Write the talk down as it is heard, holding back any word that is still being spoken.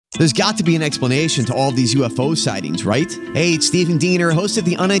There's got to be an explanation to all these UFO sightings, right? Hey, it's Stephen Diener, host of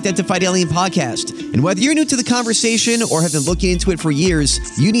the Unidentified Alien Podcast. And whether you're new to the conversation or have been looking into it for years,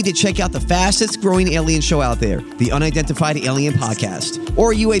 you need to check out the fastest growing alien show out there, the Unidentified Alien Podcast,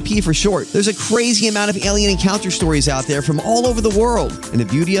 or UAP for short. There's a crazy amount of alien encounter stories out there from all over the world. And the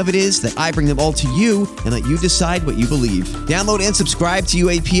beauty of it is that I bring them all to you and let you decide what you believe. Download and subscribe to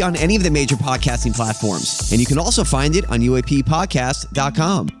UAP on any of the major podcasting platforms. And you can also find it on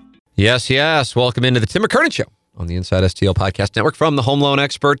UAPpodcast.com. Yes. Welcome into the Tim McKernan Show on the Inside STL Podcast Network from the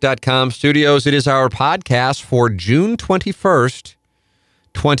HomeLoanExpert.com studios. It is our podcast for June 21st,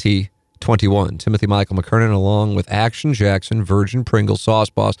 2021. Timothy Michael McKernan along with Action Jackson, Virgin Pringles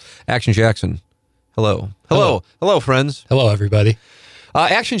Sauce Boss. Action Jackson, hello, friends. Hello, everybody.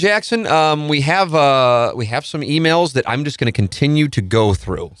 Action Jackson, we have some emails that I'm just going to continue to go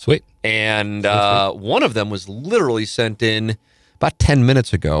through. Sweet. And one of them was literally sent in about 10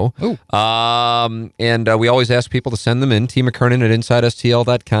 minutes ago. And we always ask people to send them in. T. McKernan at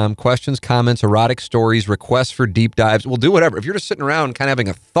InsideSTL.com. Questions, comments, erotic stories, requests for deep dives. We'll do whatever. If you're just sitting around kind of having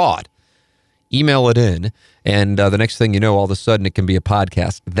a thought, email it in. And the next thing you know, all of a sudden, it can be a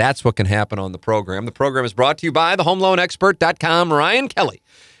podcast. That's what can happen on the program. The program is brought to you by thehomeloanexpert.com. Ryan Kelly.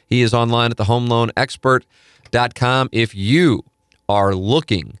 He is online at thehomeloanexpert.com. If you are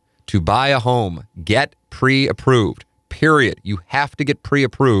looking to buy a home, get pre-approved. Period. You have to get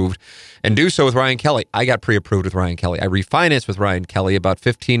pre-approved and do so with Ryan Kelly. I got pre-approved with Ryan Kelly. I refinanced with Ryan Kelly about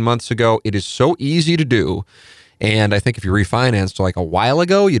 15 months ago. It is so easy to do. And I think if you refinanced like a while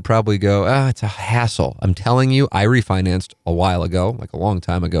ago, you'd probably go, it's a hassle. I'm telling you, I refinanced a while ago, like a long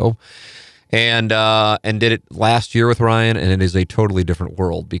time ago, and did it last year with Ryan, and it is a totally different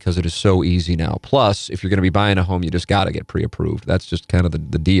world because it is so easy now. Plus, if you're going to be buying a home, you just got to get pre-approved. That's just kind of the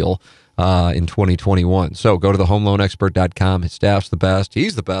deal. In 2021. So go to thehomeloanexpert.com. His staff's the best.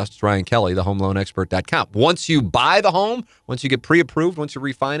 He's the best. It's Ryan Kelly, thehomeloanexpert.com. Once you buy the home, once you get pre-approved, once you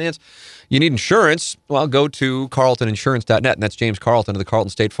refinance, you need insurance, well, go to carltoninsurance.net, and that's James Carlton of the Carlton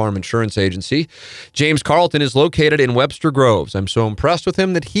State Farm Insurance Agency. James Carlton is located in Webster Groves. I'm so impressed with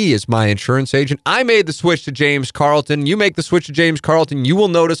him that he is my insurance agent. I made the switch to James Carlton. You make the switch to James Carlton, you will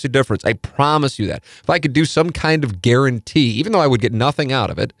notice a difference. I promise you that. If I could do some kind of guarantee, even though I would get nothing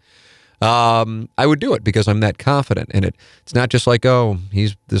out of it, I would do it because I'm that confident in it. It's not just like,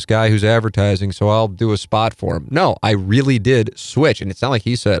 he's this guy who's advertising, so I'll do a spot for him. No, I really did switch. And it's not like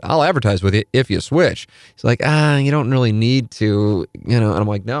he said, I'll advertise with you if you switch. He's like, you don't really need to, and I'm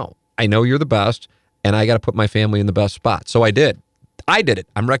like, no, I know you're the best, and I got to put my family in the best spot. So I did. It.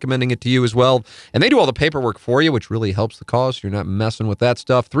 I'm recommending it to you as well. And they do all the paperwork for you, which really helps the cause. So you're not messing with that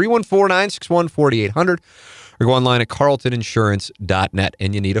stuff. 314-961-4800. Or go online at carltoninsurance.net,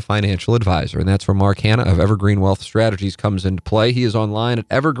 and you need a financial advisor. And that's where Mark Hanna of Evergreen Wealth Strategies comes into play. He is online at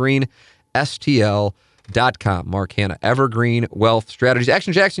evergreenstl.com. Mark Hanna, Evergreen Wealth Strategies.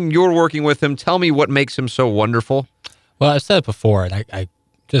 Action Jackson, you're working with him. Tell me what makes him so wonderful. Well, I've said it before, and I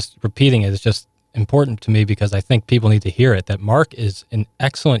just repeating it is just important to me because I think people need to hear it, that Mark is an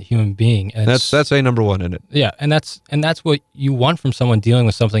excellent human being. And that's a number one in it. Yeah, and that's what you want from someone dealing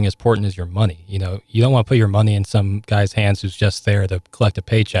with something as important as your money. You know, you don't want to put your money in some guy's hands who's just there to collect a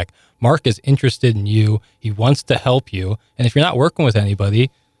paycheck. Mark is interested in you. He wants to help you. And if you're not working with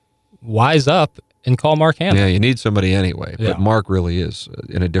anybody, wise up and call Mark Hanna. Yeah, you need somebody anyway. But Mark really is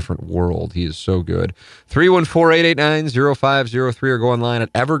in a different world. He is so good. 314-889-0503 or go online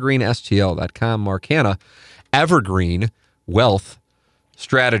at evergreenstl.com. Mark Hanna, Evergreen Wealth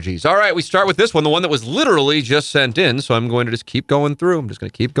Strategies. All right, we start with this one, the one that was literally just sent in. So I'm going to just keep going through.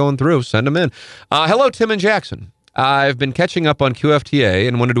 Send them in. Hello, Tim and Jackson. I've been catching up on QFTA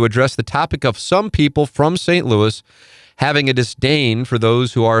and wanted to address the topic of some people from St. Louis having a disdain for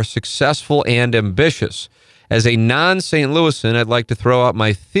those who are successful and ambitious. As a non-St. Louisan, I'd like to throw out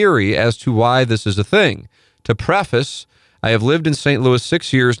my theory as to why this is a thing. To preface, I have lived in St. Louis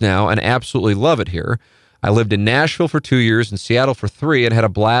 6 years now and absolutely love it here. I lived in Nashville for 2 years and Seattle for 3 and had a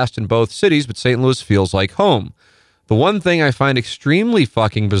blast in both cities, but St. Louis feels like home. The one thing I find extremely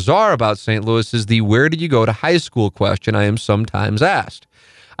fucking bizarre about St. Louis is the where did you go to high school question I am sometimes asked.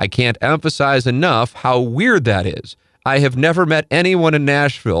 I can't emphasize enough how weird that is. I have never met anyone in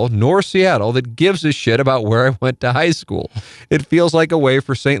Nashville nor Seattle that gives a shit about where I went to high school. It feels like a way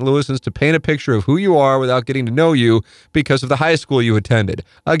for St. Louisans to paint a picture of who you are without getting to know you because of the high school you attended.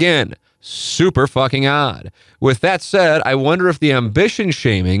 Again, super fucking odd. With that said, I wonder if the ambition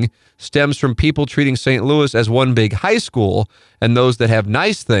shaming stems from people treating St. Louis as one big high school and those that have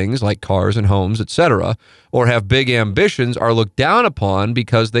nice things like cars and homes, etc., or have big ambitions are looked down upon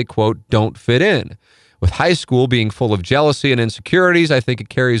because they, quote, don't fit in. With high school being full of jealousy and insecurities, I think it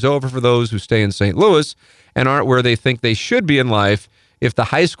carries over for those who stay in St. Louis and aren't where they think they should be in life. If the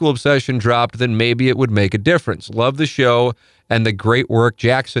high school obsession dropped, then maybe it would make a difference. Love the show and the great work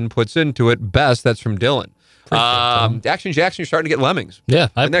Jackson puts into it. Best. That's from Dylan. Jackson, you're starting to get lemmings. Yeah,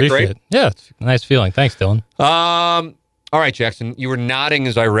 I appreciate it. Yeah, it's a nice feeling. Thanks, Dylan. All right, Jackson, you were nodding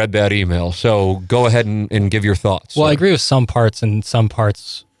as I read that email, so go ahead and give your thoughts. Well, I agree with some parts, and some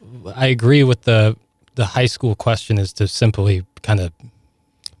parts I agree with the high school question is to simply kind of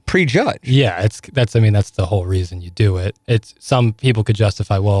prejudge. Yeah, that's the whole reason you do it. It's some people could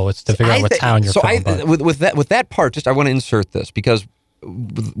justify, well, it's to figure out what town you're from. With that part, just I want to insert this because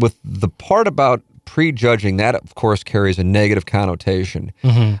with the part about prejudging, that of course carries a negative connotation.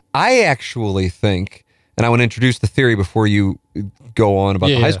 Mm-hmm. I actually think, and I want to introduce the theory before you go on about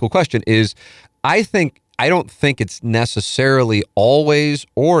the high school question, is I don't think it's necessarily always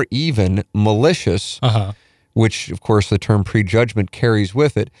or even malicious, which of course the term prejudgment carries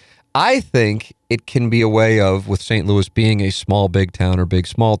with it. I think it can be a way of, with St. Louis being a small big town or big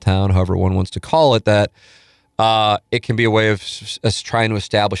small town, however one wants to call it, that it can be a way of us trying to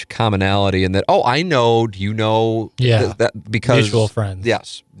establish commonality and that, oh, I know, do you know? That because mutual friends.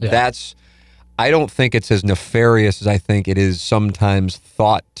 Yes. Yeah. I don't think it's as nefarious as I think it is sometimes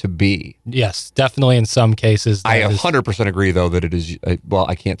thought to be. Yes, definitely in some cases. I 100% agree, though, that it is, well,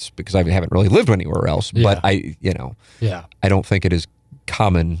 I can't, because I haven't really lived anywhere else, but I don't think it is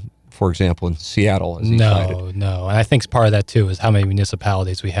common, for example, in Seattle. As No. And I think part of that, too, is how many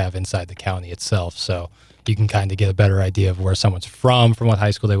municipalities we have inside the county itself. So you can kind of get a better idea of where someone's from what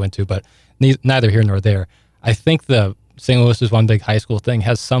high school they went to, but neither here nor there. I think the St. Louis is one big high school thing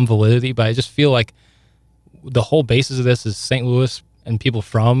has some validity, but I just feel like the whole basis of this is St. Louis and people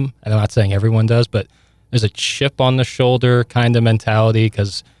from, and I'm not saying everyone does, but there's a chip on the shoulder kind of mentality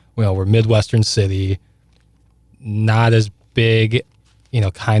because, we're Midwestern city, not as big,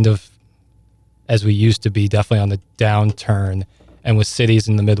 kind of as we used to be, definitely on the downturn. And with cities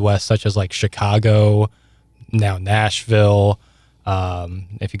in the Midwest, such as like Chicago, now Nashville,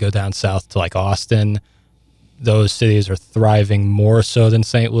 if you go down south to like Austin, those cities are thriving more so than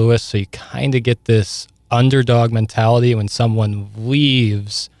St. Louis. So you kind of get this underdog mentality when someone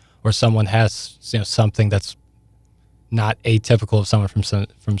leaves or someone has something that's not atypical of someone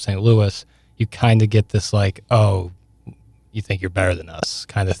from St. Louis. You kind of get this like, oh, you think you're better than us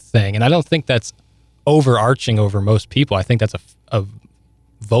kind of thing. And I don't think that's overarching over most people. I think that's a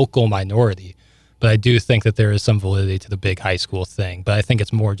vocal minority. But I do think that there is some validity to the big high school thing. But I think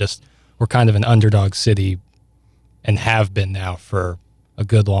it's more just we're kind of an underdog city and have been now for a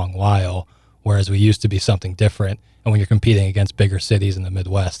good long while, whereas we used to be something different. And when you're competing against bigger cities in the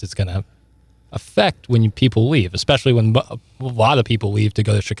Midwest, it's going to affect when people leave, especially when a lot of people leave to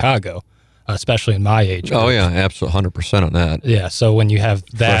go to Chicago, especially in my age group. Oh, yeah, absolutely, 100% on that. Yeah, so when you have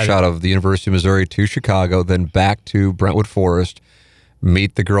that... Fresh out of the University of Missouri to Chicago, then back to Brentwood Forest,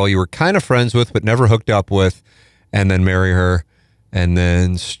 meet the girl you were kind of friends with but never hooked up with, and then marry her, and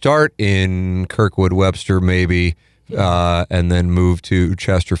then start in Kirkwood, Webster, maybe... and then move to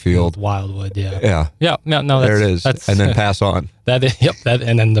Chesterfield, Wildwood, yeah. No, there it is, and then pass on. And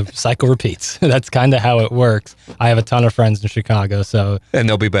then the cycle repeats. That's kind of how it works. I have a ton of friends in Chicago, and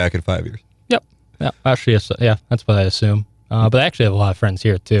they'll be back in 5 years. Yep, actually, that's what I assume. But I actually have a lot of friends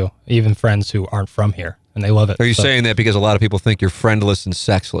here too, even friends who aren't from here, and they love it. Are you saying that because a lot of people think you're friendless and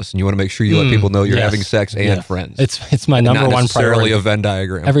sexless, and you want to make sure you let people know you're having sex and friends? It's my number one priority. Not necessarily a Venn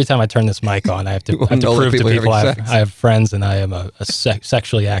diagram. Every time I turn this mic on, I have to prove to people I have friends and I am a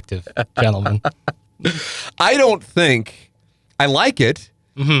sexually active gentleman. I don't think I like it.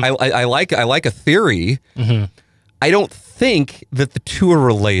 Mm-hmm. I like a theory. Mm-hmm. I don't think that the two are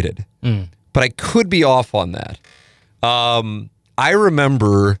related, but I could be off on that. I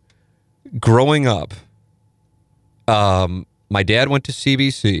remember growing up. My dad went to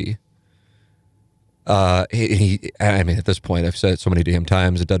CBC. At this point, I've said it so many damn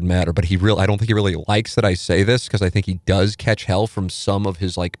times, it doesn't matter, but I don't think he really likes that I say this because I think he does catch hell from some of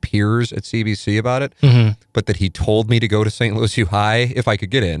his peers at CBC about it, but that he told me to go to St. Louis U High if I could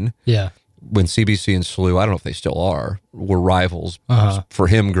get in. Yeah. When CBC and SLU, I don't know if they still were rivals for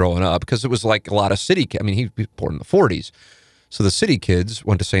him growing up because it was like a lot of city, he was born in the 40s. So the city kids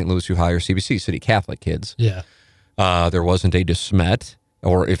went to St. Louis U High or CBC, city Catholic kids. Yeah. There wasn't a DeSmet,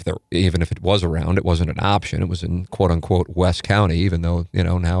 or even if it was around, it wasn't an option. It was in quote unquote West County, even though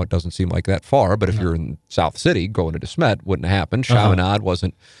now it doesn't seem like that far. But if you're in South City, going to DeSmet wouldn't happen. Chaminade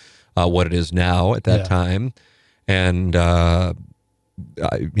wasn't what it is now at that time, and Vianney.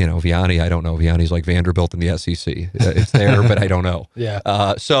 I don't know. Vianney's like Vanderbilt in the SEC. It's there, but I don't know. Yeah.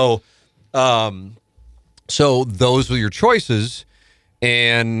 So those were your choices,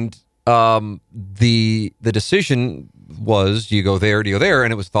 and the decision was, you go there, do you go there?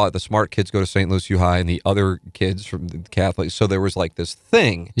 And it was thought the smart kids go to St. Louis U High and the other kids from the Catholic. So there was like this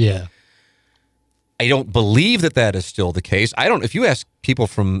thing. Yeah. I don't believe that is still the case. If you ask people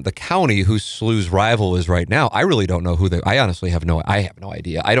from the county who SLU's rival is right now, I really don't know who I honestly have no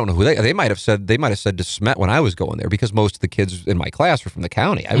idea. I don't know who they might have said DeSmet when I was going there, because most of the kids in my class were from the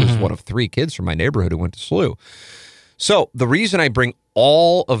county. I was one of 3 kids from my neighborhood who went to SLU. So the reason I bring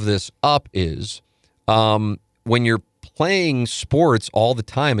all of this up is when you're playing sports all the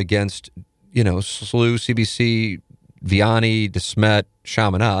time against, SLU, CBC, Vianney, DeSmet,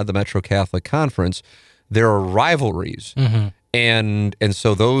 Chaminade, the Metro Catholic Conference, there are rivalries. And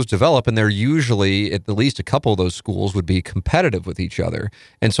so those develop, and they're usually, at least a couple of those schools would be competitive with each other.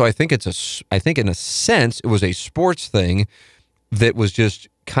 And so I think in a sense, it was a sports thing that was just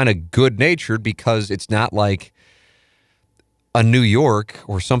kind of good-natured, because it's not like a New York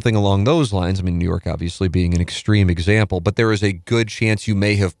or something along those lines. I mean, New York obviously being an extreme example, but there is a good chance you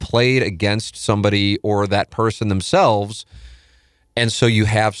may have played against somebody or that person themselves, and so you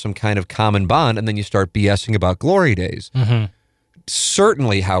have some kind of common bond, and then you start BSing about glory days.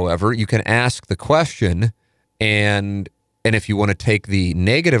 Certainly, however, you can ask the question, and if you want to take the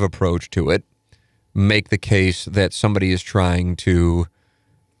negative approach to it, make the case that somebody is trying to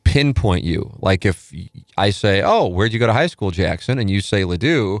pinpoint you. Like if I say, "Oh, where'd you go to high school, Jackson?" and you say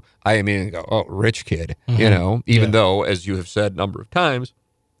Ladue, I immediately go, "Oh, rich kid," even though, as you have said a number of times,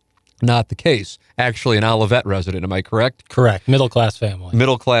 not the case. Actually, an Olivet resident, am I correct? Correct. Middle-class family.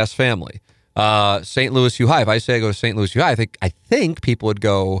 Middle-class family. St. Louis U High. If I say I go to St. Louis U High, I think people would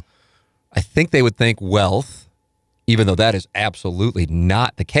go, I think they would think wealth, even though that is absolutely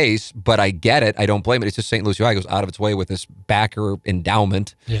not the case, but I get it. I don't blame it. It's just St. Louis U High goes out of its way with this backer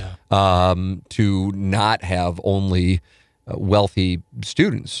endowment to not have only wealthy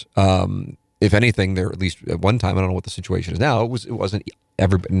students. If anything, there, at least at one time, I don't know what the situation is now, it wasn't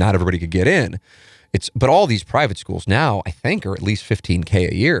not everybody could get in. But all these private schools now, I think, are at least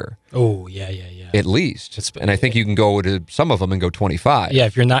 $15K a year. Oh, yeah. At least. And I think you can go to some of them and go 25. Yeah,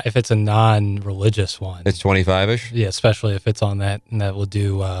 if it's a non-religious one. It's 25-ish? Yeah, especially if it's on that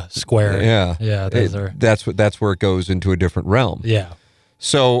Ladue square. Yeah. Yeah, that's where it goes into a different realm. Yeah.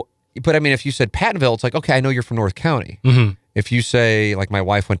 So, but I mean, if you said Pattonville, it's like, okay, I know you're from North County. If you say, like, my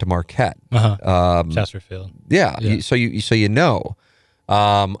wife went to Marquette. Chesterfield. Yeah. So you know.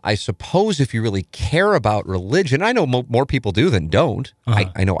 I suppose if you really care about religion, I know more people do than don't.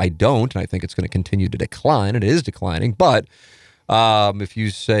 I know I don't, and I think it's going to continue to decline. It is declining, but if you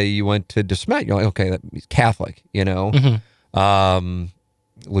say you went to DeSmet, you're like, okay, that's Catholic,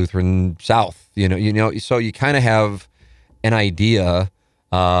 Lutheran South, so you kind of have an idea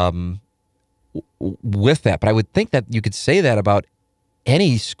with that. But I would think that you could say that about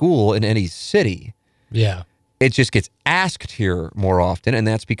any school in any city. Yeah. It just gets asked here more often, and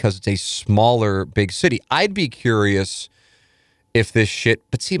that's because it's a smaller, big city. I'd be curious if this shit...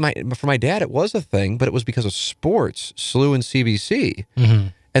 But see, for my dad, it was a thing, but it was because of sports, SLU and CBC.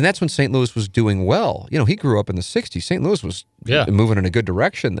 And that's when St. Louis was doing well. He grew up in the 60s. St. Louis was moving in a good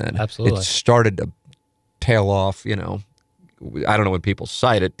direction then. Absolutely. It started to tail off, I don't know when people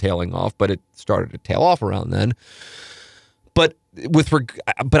cite it tailing off, but it started to tail off around then. But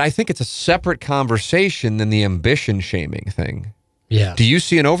I think it's a separate conversation than the ambition shaming thing. Yeah. Do you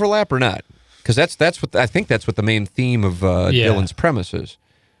see an overlap or not? Because that's what I think that's what the main theme of Dylan's premise is.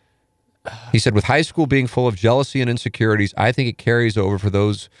 He said, with high school being full of jealousy and insecurities, I think it carries over for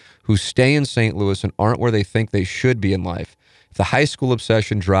those who stay in St. Louis and aren't where they think they should be in life. If the high school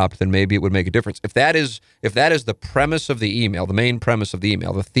obsession dropped, then maybe it would make a difference. If that is the premise of the email, the main premise of the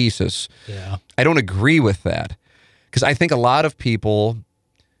email, the thesis, I don't agree with that. Because I think a lot of people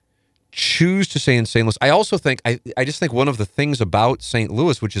choose to stay in St. Louis. I also think, I just think one of the things about St.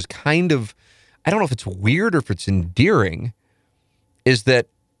 Louis, which is kind of, I don't know if it's weird or if it's endearing, is that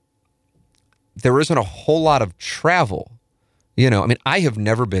there isn't a whole lot of travel. I have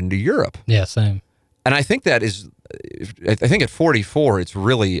never been to Europe. Yeah, same. And I think that is, I think at 44, it's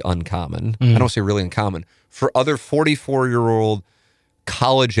really uncommon. I don't say really uncommon. For other 44-year-old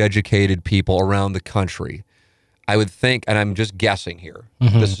college-educated people around the country, I would think, and I'm just guessing here,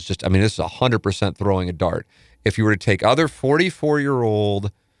 this is 100% throwing a dart. If you were to take other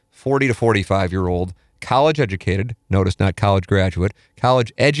 44-year-old, 40 to 45-year-old, college-educated, notice not college graduate,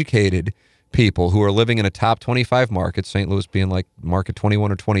 college-educated people who are living in a top 25 market, St. Louis being like market 21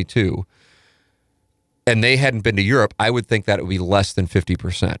 or 22, and they hadn't been to Europe, I would think that it would be less than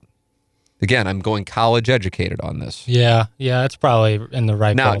 50%. Again, I'm going college educated on this. Yeah, it's probably in the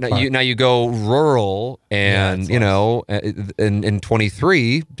right ballpark. Now you go rural, and in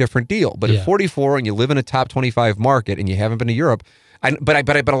 23, different deal. But at 44, and you live in a top 25 market, and you haven't been to Europe, but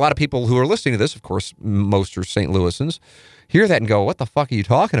a lot of people who are listening to this, of course, most are St. Louisans, hear that and go, "What the fuck are you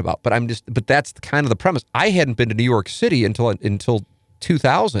talking about?" But that's kind of the premise. I hadn't been to New York City until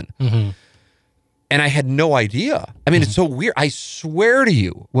 2000. Mm-hmm. And I had no idea. I mean, it's so weird. I swear to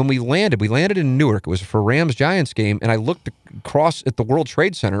you, when we landed in Newark. It was for Rams-Giants game, and I looked across at the World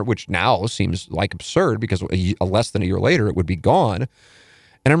Trade Center, which now seems like absurd because less than a year later it would be gone. And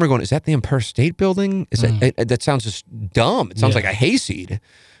I remember going, "Is that the Empire State Building? Is that sounds just dumb. It sounds like a hayseed."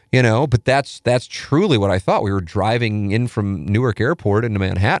 But that's truly what I thought. We were driving in from Newark Airport into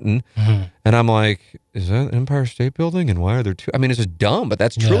Manhattan, and I'm like, "Is that Empire State Building? And why are there two?" I mean, it's just dumb, but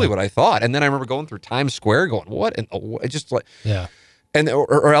that's truly what I thought. And then I remember going through Times Square, going, "What?" And just like, and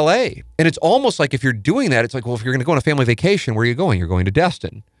or L.A. And it's almost like if you're doing that, it's like, well, if you're going to go on a family vacation, where are you going? You're going to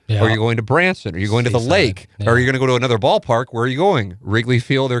Destin. Or you're going to Branson, or you're going to the lake, or you're going to go to another ballpark. Where are you going? Wrigley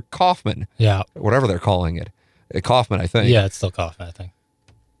Field or Kauffman? Yeah, whatever they're calling it, Kauffman, I think. Yeah, it's still Kauffman, I think.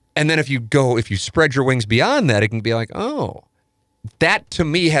 And then if you spread your wings beyond that, it can be like, oh, that to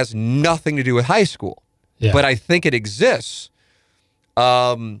me has nothing to do with high school. Yeah. But I think it exists.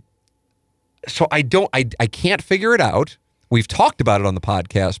 So I can't figure it out. We've talked about it on the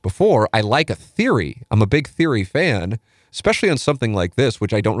podcast before. I like a theory. I'm a big theory fan, especially on something like this,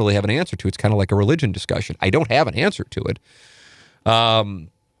 which I don't really have an answer to. It's kind of like a religion discussion. I don't have an answer to it. I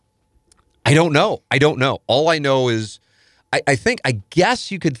don't know. All I know is I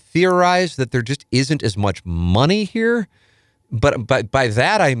guess you could theorize that there just isn't as much money here. But by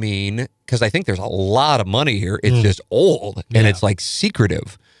that I mean, because I think there's a lot of money here. It's just old and it's like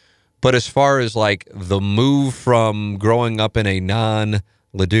secretive. But as far as like the move from growing up in a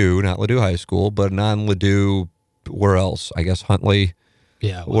non-Ladue, not Ladue High School, but non-Ladue, where else? I guess Huntley.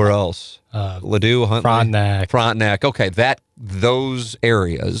 Yeah. Where else? Ladue, Huntley. Frontenac. Okay, those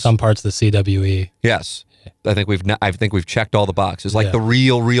areas. Some parts of the CWE. Yes. I think we've checked all the boxes. Like the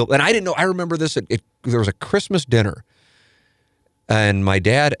real, and I didn't know. I remember this. There was a Christmas dinner, and my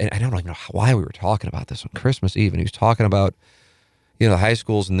dad, and I don't even know why we were talking about this on Christmas Eve, and he was talking about, the high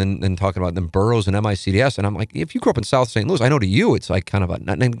schools, and then talking about them boroughs and MICDS, and I'm like, if you grew up in South St. Louis, I know to you it's like kind of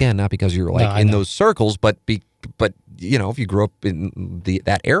and again, not because you're like in those circles, but if you grew up in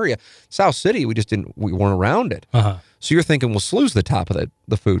that area, South City, we weren't around it. So you're thinking, well, SLU's the top of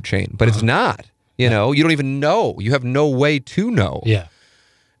the food chain, but it's not. You don't even know. You have no way to know. Yeah.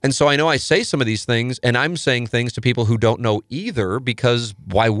 And so I know I say some of these things, and I'm saying things to people who don't know either, because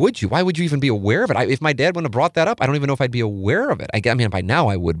why would you? Why would you even be aware of it? If my dad wouldn't have brought that up, I don't even know if I'd be aware of it. I mean, by now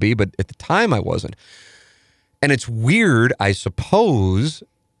I would be, but at the time I wasn't. And it's weird, I suppose,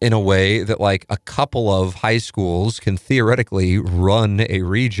 in a way that like a couple of high schools can theoretically run a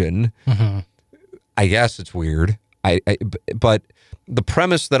region. Mm-hmm. I guess it's weird. But the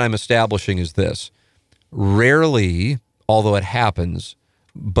premise that I'm establishing is this. Rarely, although it happens,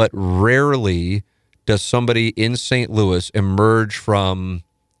 but rarely does somebody in St. Louis emerge from,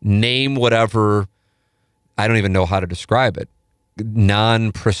 name whatever, I don't even know how to describe it,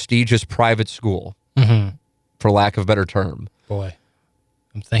 non-prestigious private school, for lack of a better term. Boy,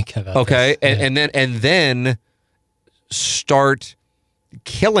 I'm thinking about this. And then start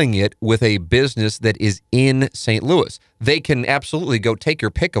killing it with a business that is in St. Louis. They can absolutely go take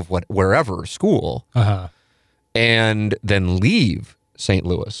your pick of wherever school, and then leave St.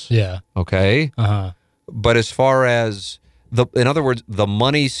 Louis. Yeah. Okay. But as far as in other words, the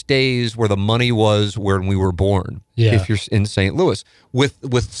money stays where the money was when we were born. Yeah. If you're in St. Louis, don't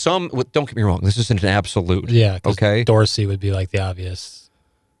get me wrong, this isn't an absolute. Yeah. Okay. Dorsey would be like the obvious.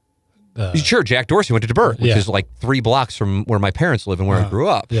 Sure, Jack Dorsey went to DeBert, which is like 3 blocks from where my parents live and where I grew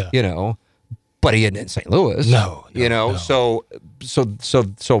up. Yeah. But he isn't in St. Louis. No. So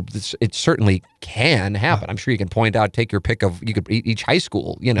it certainly can happen. I'm sure you can point out, take your pick of each high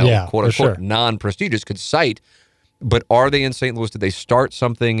school, quote unquote non-prestigious could cite. But are they in St. Louis? Did they start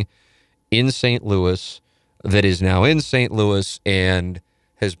something in St. Louis that is now in St. Louis and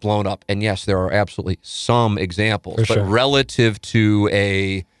has blown up? And yes, there are absolutely some examples, but relative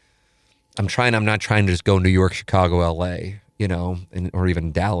to I'm not trying to just go New York, Chicago, L.A., or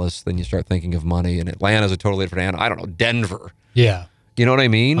even Dallas. Then you start thinking of money, and Atlanta's a totally different animal. I don't know, Denver. Yeah. You know what I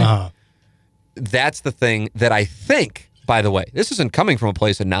mean? That's the thing that I think, by the way, this isn't coming from a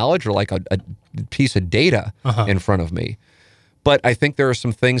place of knowledge or like a piece of data in front of me, but I think there are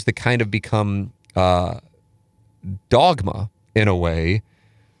some things that kind of become dogma in a way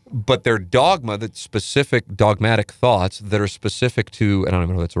but their dogma, that specific dogmatic thoughts that are specific to, I don't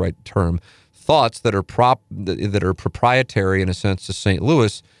even know if that's the right term, thoughts that are that are proprietary in a sense to St.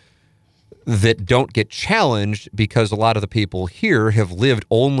 Louis, that don't get challenged because a lot of the people here have lived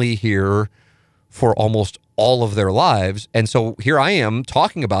only here for almost all of their lives. And so here I am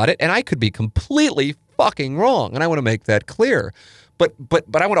talking about it, and I could be completely fucking wrong. And I want to make that clear. But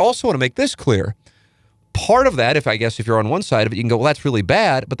I would also want to make this clear. Part of that, if you're on one side of it, you can go, well, that's really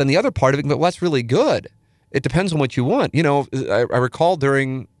bad. But then the other part of it, you can go, well, that's really good. It depends on what you want. You know, I recall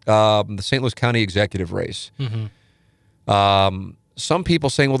during the St. Louis County executive race, some people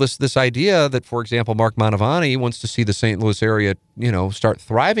saying, well, this idea that, for example, Mark Mantovani wants to see the St. Louis area, you know, start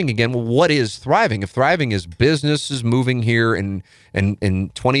thriving again. Well, what is thriving? If thriving is businesses moving here and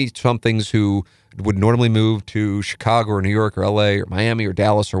 20-somethings who would normally move to Chicago or New York or LA or Miami or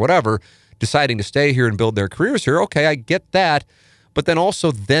Dallas or whatever, deciding to stay here and build their careers here, okay, I get that. But then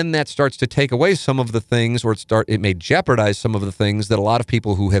also that starts to take away some of the things, or it may jeopardize some of the things that a lot of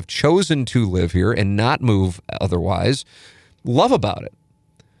people who have chosen to live here and not move otherwise love about it.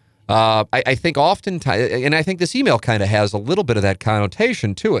 I think oftentimes, and I think this email kind of has a little bit of that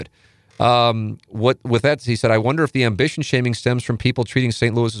connotation to it. With that, he said, I wonder if the ambition shaming stems from people treating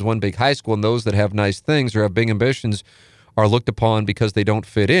St. Louis as one big high school, and those that have nice things or have big ambitions are looked upon because they don't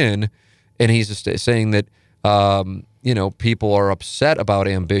fit in. And he's just saying that, you know, people are upset about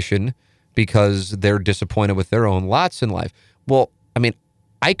ambition because they're disappointed with their own lots in life. Well, I mean,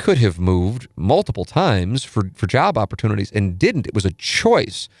 I could have moved multiple times for job opportunities and didn't. It was a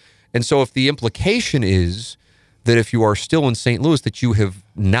choice. And so if the implication is that if you are still in St. Louis that you have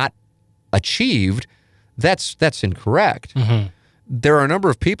not achieved, that's incorrect. Mm-hmm. There are a number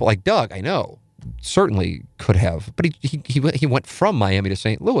of people, like Doug, I know, certainly could have, but he went from Miami to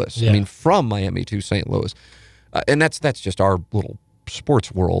St. Louis. Yeah. I mean, from Miami to St. Louis. And that's just our little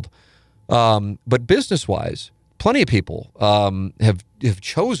sports world. But business-wise, plenty of people have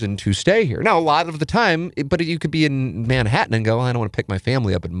chosen to stay here. Now, a lot of the time, but you could be in Manhattan and go, I don't want to pick my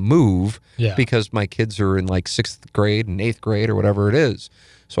family up and move because my kids are in like 6th grade and 8th grade or whatever it is.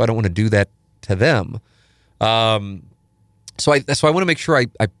 So I don't want to do that to them. So I want to make sure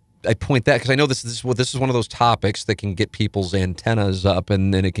I point that, because I know this is one of those topics that can get people's antennas up,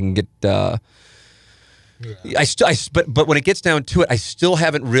 and then it can get. But when it gets down to it, I still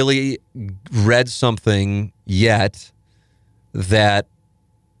haven't really read something yet that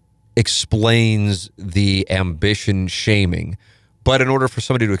explains the ambition shaming. But in order for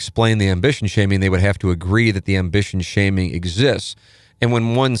somebody to explain the ambition shaming, they would have to agree that the ambition shaming exists. And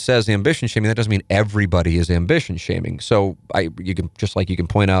when one says ambition shaming, that doesn't mean everybody is ambition shaming. So you can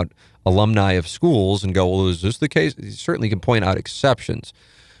point out alumni of schools and go, well, is this the case? You certainly can point out exceptions.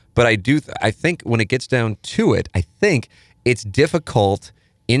 But I think when it gets down to it, I think it's difficult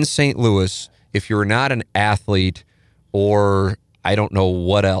in St. Louis if you're not an athlete or I don't know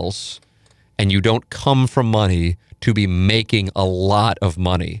what else, and you don't come from money, to be making a lot of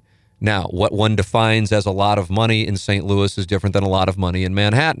money. Now, what one defines as a lot of money in St. Louis is different than a lot of money in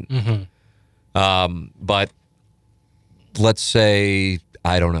Manhattan. Mm-hmm. But let's say,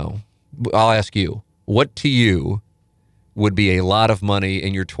 I don't know. I'll ask you, what to you would be a lot of money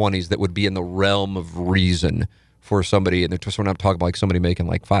in your 20s that would be in the realm of reason for somebody, and we're not talking about like somebody making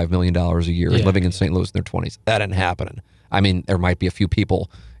like $5 million a year living in St. Louis in their 20s. That ain't happening. I mean, there might be a few people,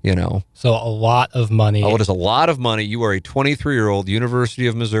 you know. So a lot of money. Oh, it is a lot of money. You are a 23-year-old University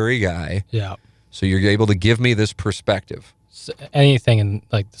of Missouri guy. Yeah. So you're able to give me this perspective. So anything in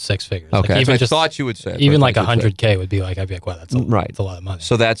like the 6 figures. Okay, like even I thought you would say. Even like 100K would be like, I'd be like, wow, that's a lot of money.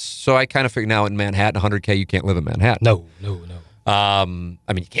 So I kind of figure now in Manhattan, 100K, you can't live in Manhattan. No. I mean,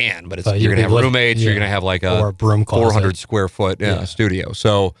 you can, but you're going to have roommates. You're going to have like a broom 400 square foot studio.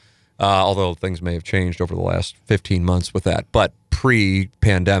 So, although things may have changed over the last 15 months with that, but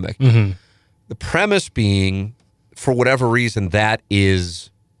pre-pandemic, the premise being, for whatever reason, that is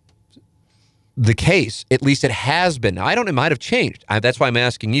the case. At least it has been. Now, it might have changed. That's why I'm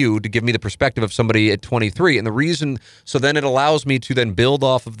asking you to give me the perspective of somebody at 23. And the reason, so then it allows me to then build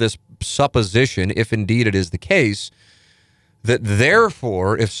off of this supposition, if indeed it is the case, that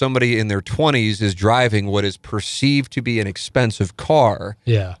therefore, if somebody in their 20s is driving what is perceived to be an expensive car,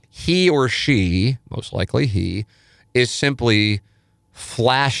 he or she, most likely he, is simply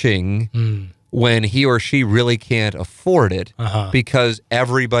flashing when he or she really can't afford it because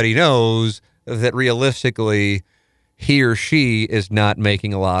everybody knows that realistically he or she is not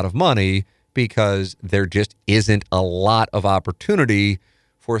making a lot of money because there just isn't a lot of opportunity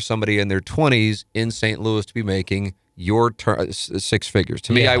for somebody in their 20s in St. Louis to be making your six figures.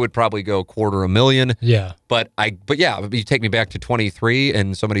 To me, Yeah. I would probably go $250,000. Yeah. But yeah, you take me back to 23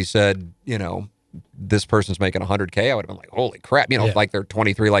 and somebody said, this person's making 100K, I would have been like, holy crap, Yeah. like they're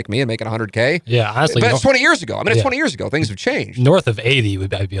 23 like me and making 100K. Yeah, honestly. But that's 20 years ago. I mean, it's Yeah. 20 years ago. Things have changed. North of 80,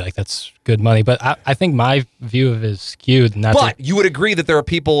 I'd be like, that's good money. But I think my view of it is skewed. And But you would agree that there are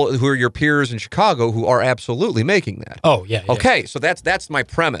people who are your peers in Chicago who are absolutely making that. oh, yeah. Okay, so that's my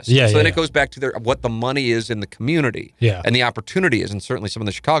premise. Yeah, so yeah, then yeah. it goes back to what the money is in the community. Yeah. And the opportunity is, and certainly some of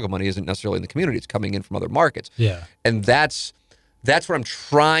the Chicago money isn't necessarily in the community. It's coming in from other markets. Yeah. And that's what I'm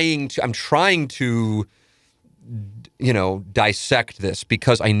trying to dissect this,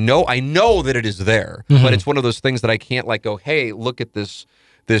 because I know that it is there, but it's one of those things that I can't go, hey, look at this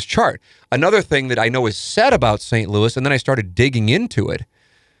chart. Another thing that I know is said about St. Louis, and then I started digging into it,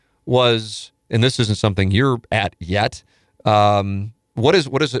 was, and this isn't something you're at yet, what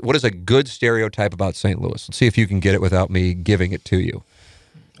is a good stereotype about St. Louis? Let's see if you can get it without me giving it to you.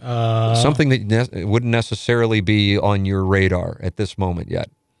 Something that wouldn't necessarily be on your radar at this moment yet.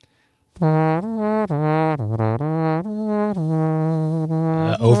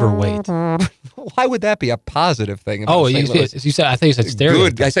 Overweight. Why would that be a positive thing about Oh, St. you Louis? said, I think you said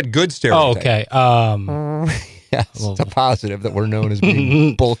stereotype. Good. I said good Oh, stereotype. okay. Yes, it's a positive that we're known as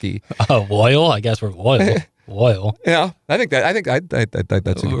being bulky. Loyal. I guess we're loyal. Loyal. Yeah, I think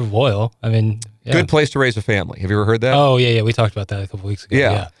that's a We're loyal. I mean, yeah. good place to raise a family. Have you ever heard that? Oh, yeah. We talked about that a couple weeks ago.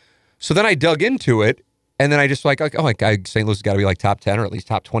 Yeah. Yeah. So then I dug into it, and then I just St. Louis has got to be top 10 or at least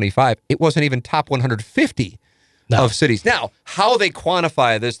top 25. It wasn't even top 150 No. of cities. Now, how they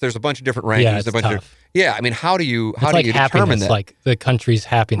quantify this, there's a bunch of different rankings. Yeah, it's a bunch of tough. I mean, how do you It's like determine happiness, that? like the country's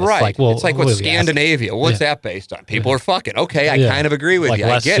happiness. Right. Like, well, it's like what what do we ask? Scandinavia. What's that based on? People are fucking. Okay, I Yeah. kind of agree with like you. I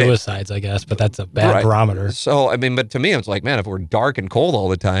less get suicides, I guess, but that's a bad Right. barometer. So, I mean, but to me, it's like, man, if we're dark and cold all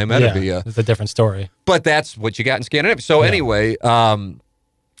the time, that'd be it's a different story. But that's what you got in Scandinavia. So anyway,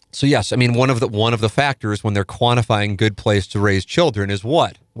 so yes, I mean, one of the factors when they're quantifying good place to raise children is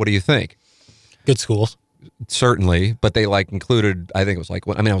what? What do you think? Good schools. Certainly, but they included, I think it was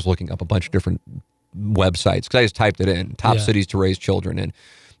I was looking up a bunch of different websites because I just typed it in, top Yeah. cities to raise children in.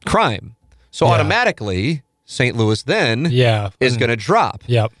 Crime. So Yeah. automatically, St. Louis then is going to drop.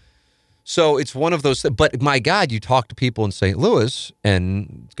 Yep. So it's one of those, but my God, you talk to people in St. Louis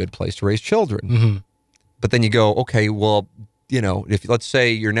and it's a good place to raise children. Mm-hmm. But then you go, okay, well, if let's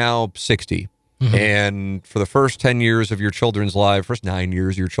say you're now 60 and for the first 10 years of your children's life, first 9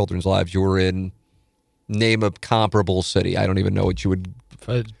 years of your children's lives, you were in, name a comparable city. I don't even know what you would.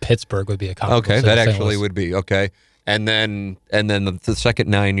 Pittsburgh would be a comparable Okay, city, that St. actually Louis. would be okay. And then the second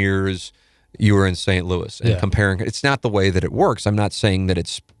 9 years you were in St. Louis and comparing. It's not the way that it works. I'm not saying that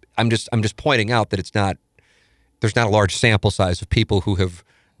it's. I'm just pointing out that it's not. There's not a large sample size of people who have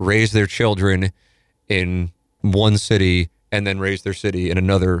raised their children in one city and then raised their city in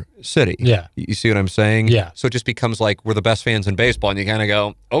another city. Yeah. You see what I'm saying? Yeah. So it just becomes like we're the best fans in baseball, and you kind of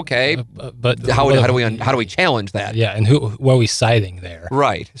go, okay, but how do we challenge that? Yeah, and what are we citing there?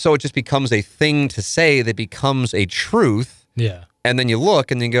 Right. So it just becomes a thing to say that becomes a truth. Yeah. And then you look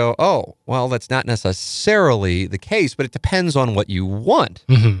and you go, oh, well, that's not necessarily the case, but it depends on what you want.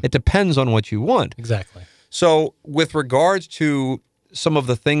 Mm-hmm. It depends on what you want. Exactly. So with regards to some of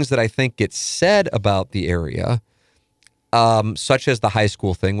the things that I think get said about the area, such as the high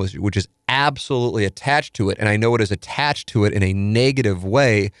school thing, which is absolutely attached to it, and I know it is attached to it in a negative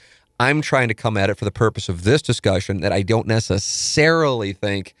way, I'm trying to come at it for the purpose of this discussion that I don't necessarily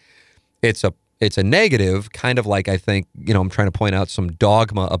think it's a negative, kind of like I think, I'm trying to point out some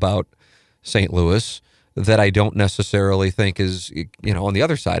dogma about St. Louis that I don't necessarily think is, on the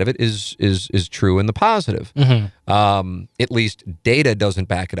other side of it is true in the positive. Mm-hmm. At least data doesn't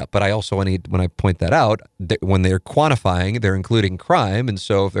back it up. But I also when I point that out, when they're quantifying, they're including crime. And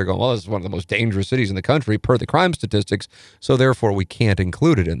so if they're going, well, this is one of the most dangerous cities in the country per the crime statistics, so therefore we can't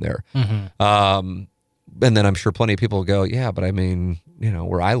include it in there. Mm-hmm. And then I'm sure plenty of people will go, yeah, but I mean,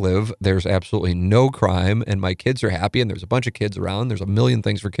 where I live, there's absolutely no crime and my kids are happy and there's a bunch of kids around. There's a million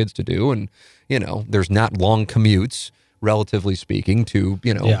things for kids to do. And, there's not long commutes, relatively speaking, to,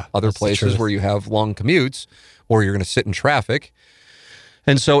 other places where you have long commutes or you're going to sit in traffic.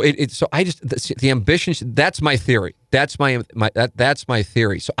 And so the ambition, that's my theory. That's my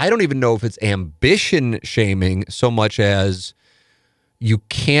theory. So I don't even know if it's ambition shaming so much as you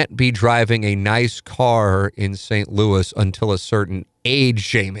can't be driving a nice car in St. Louis until a certain age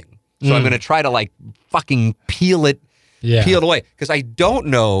shaming. So I'm going to try to fucking peel it away. Because I don't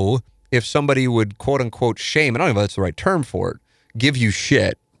know if somebody would quote unquote shame, I don't know if that's the right term for it, give you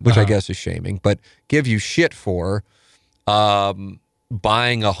shit, which I guess is shaming, but give you shit for,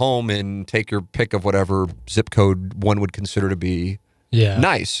 buying a home in, take your pick of whatever zip code one would consider to be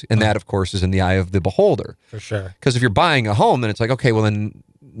nice. And that, of course, is in the eye of the beholder. For sure. Because if you're buying a home, then it's like, okay, well, then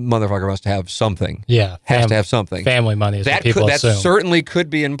motherfucker must have something. Yeah. Has to have something. Family money is what people assume. That certainly could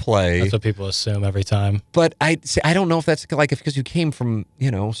be in play. That's what people assume every time. But I don't know if that's like, because you came from,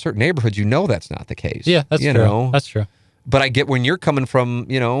 certain neighborhoods, that's not the case. Yeah, that's true. That's true. But I get when you're coming from,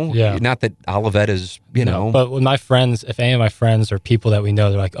 not that Olivet is, But with my friends, if any of my friends or people that we know,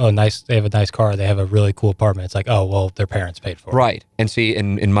 they're like, oh, nice, they have a nice car, they have a really cool apartment. It's like, oh, well, their parents paid for it. Right. And see,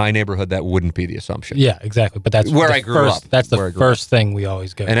 in my neighborhood, that wouldn't be the assumption. Yeah, exactly. But that's where I grew up. That's the first thing we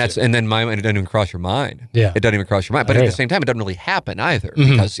always go to. And then it doesn't even cross your mind. Yeah. It doesn't even cross your mind. But at the same time, it doesn't really happen either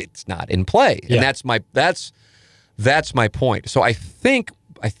because it's not in play. Yeah. And that's my point. So I think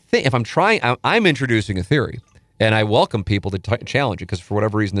if I'm introducing a theory. And I welcome people to challenge it because for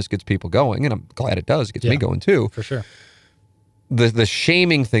whatever reason this gets people going, and I'm glad it does. It gets me going too. For sure. The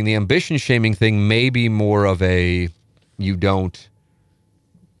shaming thing, the ambition shaming thing, may be more of a you don't,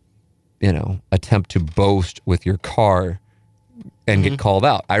 attempt to boast with your car and get called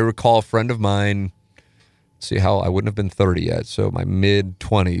out. I recall a friend of mine. I wouldn't have been 30 yet, so my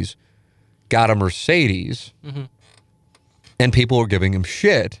mid-20s, got a Mercedes, and people were giving him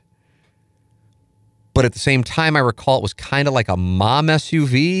shit. But at the same time, I recall it was kind of like a mom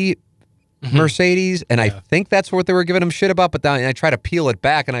SUV Mercedes, and I think that's what they were giving him shit about. But then I try to peel it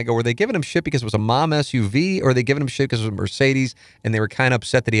back, and I go, were they giving him shit because it was a mom SUV, or were they giving him shit because it was a Mercedes, and they were kind of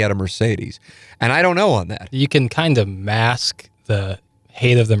upset that he had a Mercedes? And I don't know on that. You can kind of mask the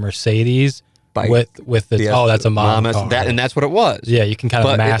hate of the Mercedes with that's a mom car. And that's what it was. Yeah, you can kind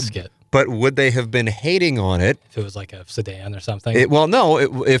of mask it. But would they have been hating on it? If it was like a sedan or something?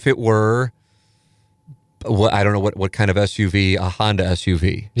 If it were... Well, I don't know what kind of SUV, a Honda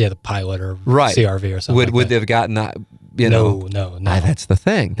SUV. Yeah, the Pilot or CRV or something. Would they have gotten that? No. That's the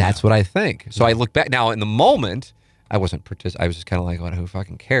thing. That's what I think. So I look back now. In the moment, I wasn't I was just kind of like, "Who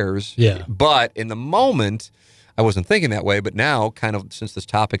fucking cares?" Yeah. But in the moment, I wasn't thinking that way. But now, kind of since this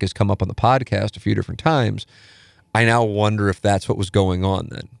topic has come up on the podcast a few different times, I now wonder if that's what was going on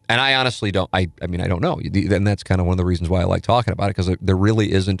then. And I honestly don't. I mean, I don't know. And that's kind of one of the reasons why I like talking about it, because there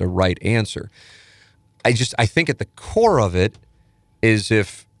really isn't a right answer. I think at the core of it is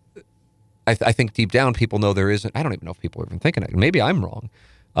I think deep down people know there isn't, I don't even know if people are even thinking it. Maybe I'm wrong,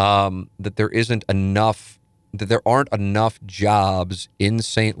 that there aren't enough jobs in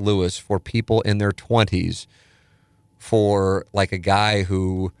St. Louis for people in their 20s for like a guy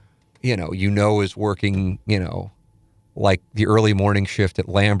who, is working, like the early morning shift at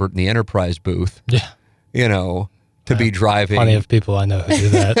Lambert in the Enterprise booth. Yeah. To be driving. Plenty of people I know who do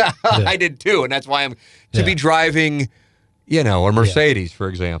that. Yeah. I did too, and that's why be driving, a Mercedes, for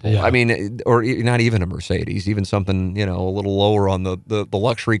example. Yeah. I mean, or not even a Mercedes, even something, a little lower on the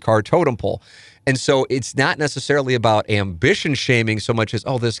luxury car totem pole. And so it's not necessarily about ambition shaming so much as,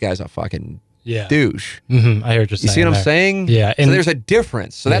 oh, this guy's a fucking douche. Mm-hmm. I heard you saying. You see what I'm saying? Yeah. So there's a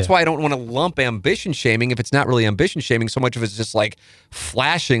difference. So that's why I don't want to lump ambition shaming if it's not really ambition shaming so much of it's just like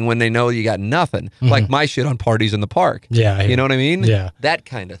flashing when they know you got nothing. Like my shit on Parties in the Park. Yeah. You know what I mean? Yeah. That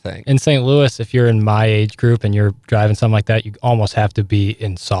kind of thing. In St. Louis, if you're in my age group and you're driving something like that, you almost have to be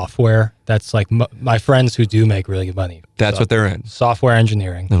in software. That's like my friends who do make really good money. That's what they're in. Software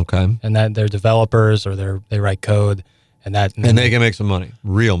engineering. Okay. And that they're developers or they write code and they can make some money.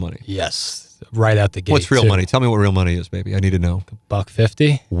 Real money. Yes. Right out the gate. What's real money? Tell me what real money is, baby. I need to know.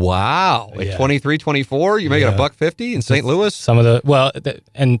 $1.50. Wow. Like 23, 24, you're making $1.50 in St. Louis? Some of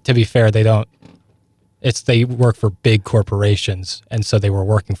and to be fair, they work for big corporations, and so they were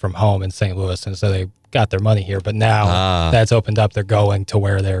working from home in St. Louis, and so they got their money here. But now that's opened up. They're going to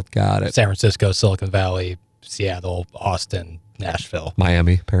where they're San Francisco, Silicon Valley, Seattle, Austin, Nashville.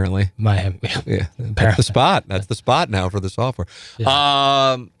 Miami, apparently. Miami. Yeah. That's the spot. That's the spot now for the software.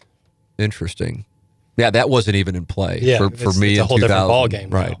 Yeah. Interesting. Yeah, that wasn't even in play for me. It's a whole different ball game.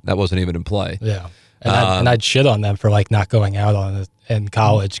 Right. That wasn't even in play. Yeah. And I'd shit on them for like not going out on it in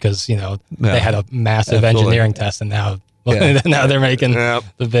college because, they had a massive engineering test and now they're making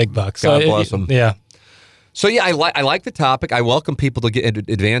the big bucks. God bless them. Yeah. So yeah, I like the topic. I welcome people to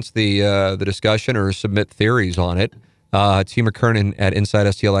advance the discussion or submit theories on it. T. McKernan at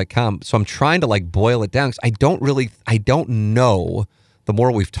InsideSTL.com. So I'm trying to like boil it down because I don't know. The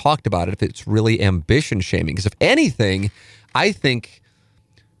more we've talked about it, if it's really ambition shaming. Because if anything, I think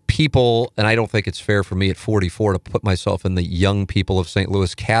people, and I don't think it's fair for me at 44 to put myself in the young people of St.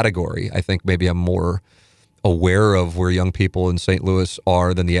 Louis category. I think maybe I'm more aware of where young people in St. Louis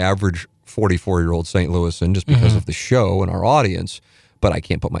are than the average 44-year-old St. Louisan just because of the show and our audience. But I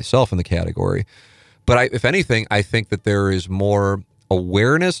can't put myself in the category. But if anything, I think that there is more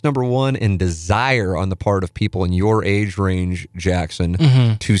awareness, number one, and desire on the part of people in your age range,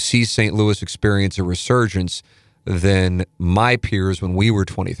 Jackson, to see St. Louis experience a resurgence than my peers when we were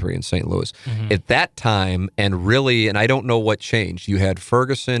 23 in St. Louis. At that time, and I don't know what changed. You had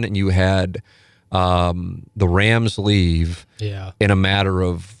Ferguson and you had the Rams leave in a matter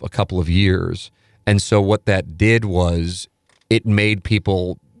of a couple of years. And so what that did was it made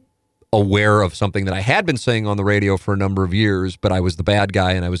people aware of something that I had been saying on the radio for a number of years, but I was the bad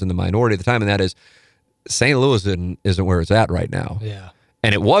guy and I was in the minority at the time, and that is St. Louis isn't where it's at right now. Yeah.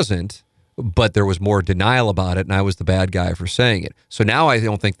 And it wasn't, but there was more denial about it, and I was the bad guy for saying it. So now I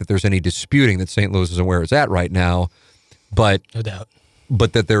don't think that there's any disputing that St. Louis isn't where it's at right now, but no doubt.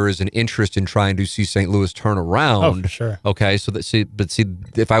 But that there is an interest in trying to see St. Louis turn around. Oh, for sure. Okay, so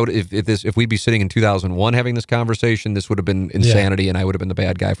if we'd be sitting in 2001 having this conversation, this would have been insanity, and I would have been the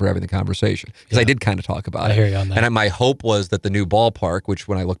bad guy for having the conversation because I did kind of talk about it. I hear you on that. And my hope was that the new ballpark, which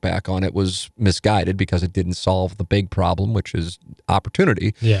when I look back on it was misguided because it didn't solve the big problem, which is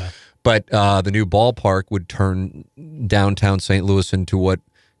opportunity. Yeah. But the new ballpark would turn downtown St. Louis into what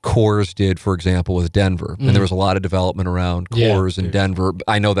Coors did, for example, with Denver. And there was a lot of development around Coors and Denver.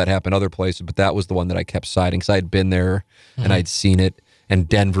 I know that happened other places, but that was the one that I kept citing because I had been there and I'd seen it, and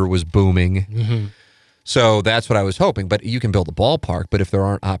Denver was booming. So that's what I was hoping. But you can build a ballpark, but if there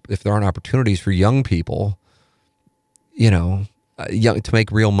aren't opportunities for young people, to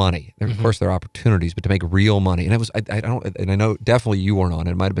make real money. Of course, there are opportunities, but to make real money. And I know definitely you weren't on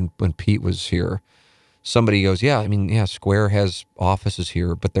it. It might have been when Pete was here. Somebody goes, Square has offices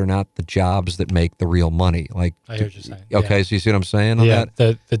here, but they're not the jobs that make the real money. Like, I hear what you're saying. Okay, so you see what I'm saying on that?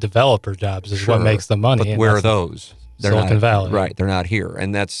 The developer jobs is what makes the money. But where are those? They're Silicon not, Valley. Right, they're not here.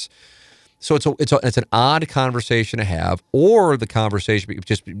 And that's, so it's an odd conversation to have, or the conversation,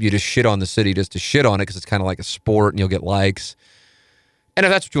 you just shit on the city just to shit on it because it's kind of like a sport and you'll get likes. And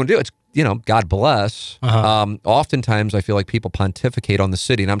if that's what you want to do, it's, God bless. Oftentimes, I feel like people pontificate on the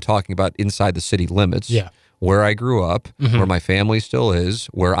city, and I'm talking about inside the city limits, where I grew up, where my family still is,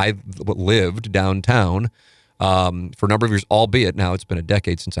 where I lived downtown for a number of years, albeit now it's been a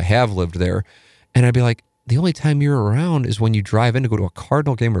decade since I have lived there. And I'd be like, the only time you're around is when you drive in to go to a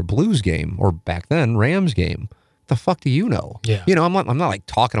Cardinal game or Blues game, or back then, Rams game. The fuck do you know? Yeah. I'm not like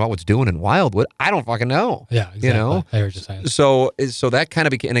talking about what's doing in Wildwood. I don't fucking know. Yeah, exactly. I hear what you're saying. So that kind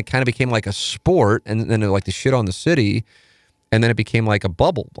of became like a sport, and then like the shit on the city, and then it became like a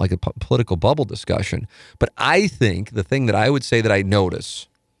bubble, like a political bubble discussion. But I think the thing that I would say that I notice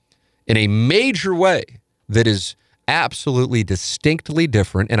in a major way that is absolutely distinctly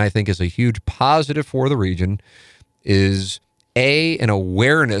different, and I think is a huge positive for the region, is an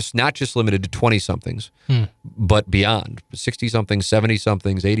awareness, not just limited to 20-somethings, but beyond, 60-somethings,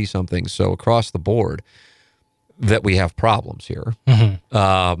 70-somethings, 80-somethings, so across the board, that we have problems here.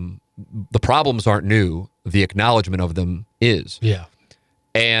 The problems aren't new. The acknowledgement of them is. Yeah.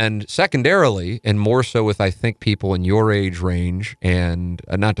 And secondarily, and more so with, I think, people in your age range, and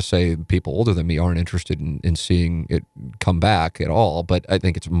not to say people older than me aren't interested in seeing it come back at all, but I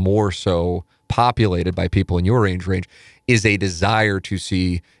think it's more so populated by people in your age range, is a desire to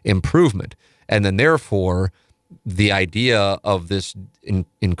see improvement. And then therefore, the idea of this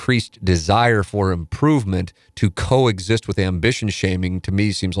increased desire for improvement to coexist with ambition shaming, to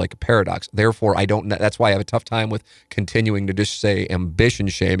me, seems like a paradox. Therefore, that's why I have a tough time with continuing to just say ambition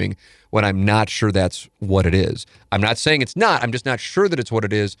shaming when I'm not sure that's what it is. I'm not saying it's not. I'm just not sure that it's what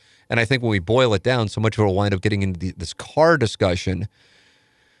it is. And I think when we boil it down, so much of it will wind up getting into this car discussion.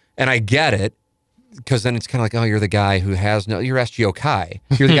 And I get it, because then it's kind of like, you're the guy who has you're SGO Kai.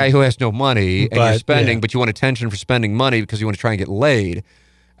 You're the guy who has no money and you're spending, but you want attention for spending money because you want to try and get laid.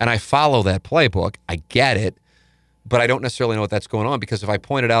 And I follow that playbook. I get it, but I don't necessarily know what that's going on, because if I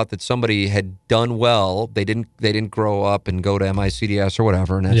pointed out that somebody had done well, they didn't grow up and go to MICDS or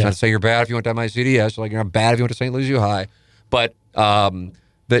whatever, and that's not to say you're bad if you went to MICDS, like you're not bad if you went to St. Louis U High, but that,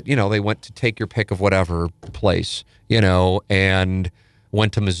 they went to take your pick of whatever place, and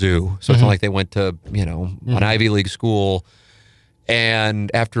went to Mizzou. So it's not like they went to, an Ivy League school.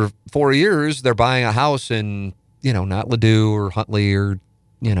 And after 4 years, they're buying a house in, not Ladue or Huntley or,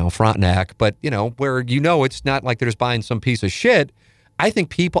 Frontenac, but, where, it's not like they're just buying some piece of shit. I think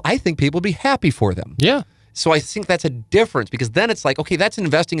people would be happy for them. Yeah. So I think that's a difference, because then it's like, okay, that's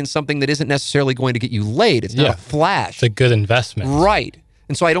investing in something that isn't necessarily going to get you laid. It's not a flash. It's a good investment. Right.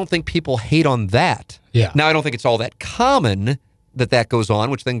 And so I don't think people hate on that. Yeah. Now, I don't think it's all that common that goes on,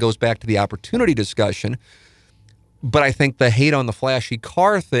 which then goes back to the opportunity discussion. But I think the hate on the flashy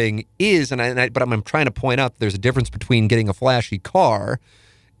car thing is, but I'm trying to point out that there's a difference between getting a flashy car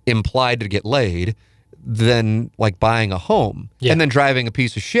implied to get laid than like buying a home and then driving a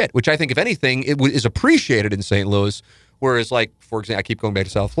piece of shit, which I think, if anything, is appreciated in St. Louis. Whereas, like, for example, I keep going back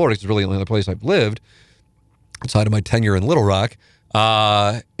to South Florida because it's really the only other place I've lived outside of my tenure in Little Rock,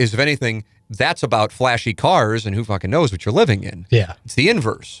 is, if anything, that's about flashy cars and who fucking knows what you're living in. Yeah. It's the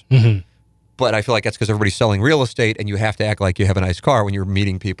inverse. But I feel like that's because everybody's selling real estate and you have to act like you have a nice car when you're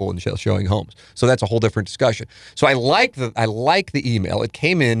meeting people and showing homes. So that's a whole different discussion. So I like the email. It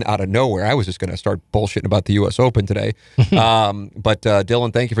came in out of nowhere. I was just going to start bullshitting about the U.S. Open today. But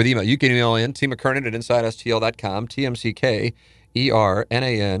Dylan, thank you for the email. You can email in T. McKernan at InsideSTL.com,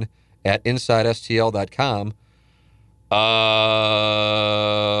 TMCKERNAN at InsideSTL.com.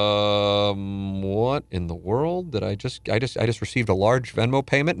 What in the world did I just received a large Venmo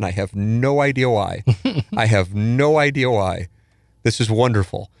payment and I have no idea why. I have no idea why. This is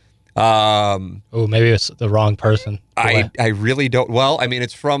wonderful. Maybe it's the wrong person. I really don't. Well, I mean,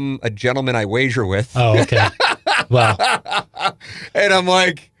 it's from a gentleman I wager with. Oh, okay. Well, and I'm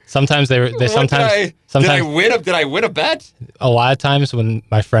like, sometimes sometimes did I win a bet? A lot of times when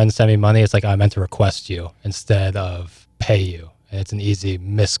my friends send me money, it's like I meant to request you instead of pay you. And it's an easy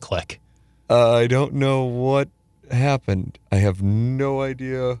misclick. I don't know what happened. I have no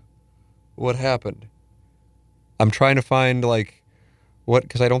idea what happened. I'm trying to find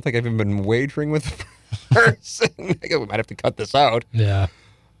because I don't think I've even been wagering with the person. I guess we might have to cut this out. Yeah.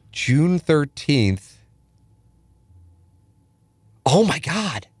 June 13th. Oh my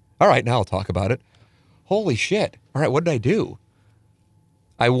God. All right, now I'll talk about it. Holy shit. All right, what did I do?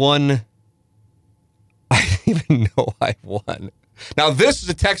 I won. I didn't even know I won. Now, this is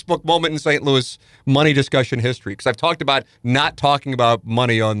a textbook moment in St. Louis money discussion history, because I've talked about not talking about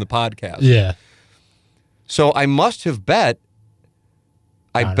money on the podcast. Yeah. So I must have bet.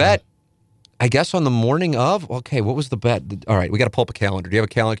 I guess on the morning of. Okay, what was the bet? All right, we got to pull up a calendar. Do you have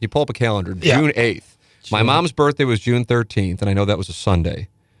a calendar? Can you pull up a calendar? Yeah. June 8th. My mom's birthday was June 13th, and I know that was a Sunday.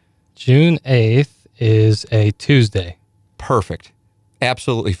 June 8th is a Tuesday. Perfect.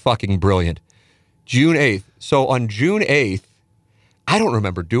 Absolutely fucking brilliant. June 8th. So on June 8th, I don't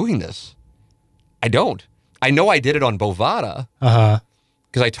remember doing this. I don't. I know I did it on Bovada.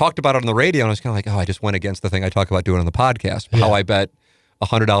 Because I talked about it on the radio, and I was kind of like, I just went against the thing I talk about doing on the podcast. Yeah. How I bet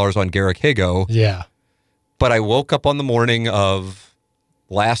 $100 on Garrick Higo. Yeah. But I woke up on the morning of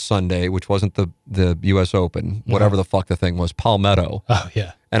last Sunday, which wasn't the U.S. Open, whatever the fuck the thing was, Palmetto. Oh,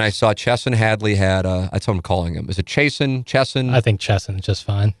 yeah. And I saw Chesson Hadley had, that's what I'm calling him. Is it Chesson? I think Chesson is just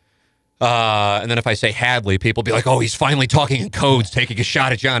fine. And then if I say Hadley, people be like, oh, he's finally talking in codes, taking a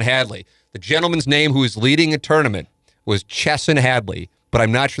shot at John Hadley. The gentleman's name who is leading a tournament was Chesson Hadley, but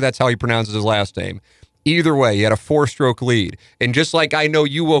I'm not sure that's how he pronounces his last name. Either way, he had a 4-stroke lead. And just like I know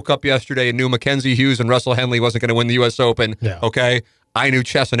you woke up yesterday and knew Mackenzie Hughes and Russell Henley wasn't going to win the U.S. Open, okay? I knew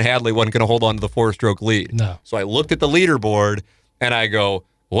Chesson Hadley wasn't going to hold on to the 4-stroke lead. No. So I looked at the leaderboard, and I go,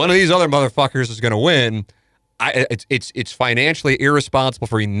 one of these other motherfuckers is going to win. It's financially irresponsible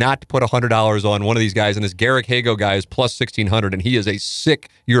for you not to put $100 on one of these guys, and this Garrick Higo guy is plus 1,600, and he is a sick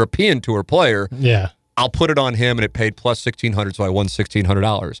European Tour player. Yeah. I'll put it on him, and it paid plus 1,600, so I won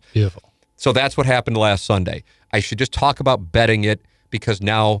 $1,600. Beautiful. So that's what happened last Sunday. I should just talk about betting it because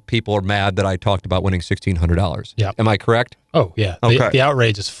now people are mad that I talked about winning $1,600. Yeah. Am I correct? Oh, yeah. Okay. The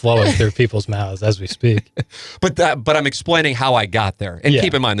outrage is flowing through people's mouths as we speak. But I'm explaining how I got there. And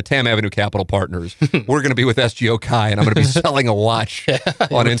keep in mind, the Tam Avenue Capital Partners, we're going to be with SGO Kai, and I'm going to be selling a watch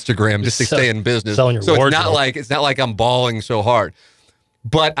on Instagram just to stay in business. Selling your wardrobe. It's not like I'm balling so hard.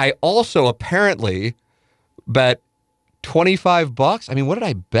 But I also apparently bet $25. I mean, what did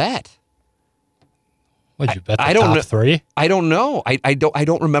I bet? What'd you bet? The top three? I don't know. I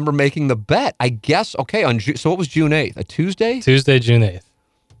don't remember making the bet. I guess so what was June 8th? A Tuesday? Tuesday, June 8th.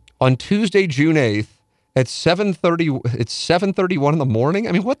 On Tuesday, June 8th at 7:30. It's 7:31 in the morning.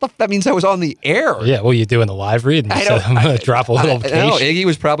 I mean, that means I was on the air. Yeah. Well, you doing the live read, and you said I'm going to drop a little vacation. No, Iggy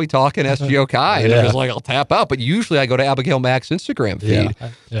was probably talking SGO Kai, and I was like, I'll tap out. But usually I go to Abigail Mack's Instagram feed.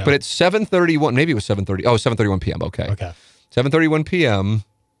 Yeah. But it's 7:31. Maybe it was 7:30. Oh, 7:31 p.m. Okay. 7:31 p.m.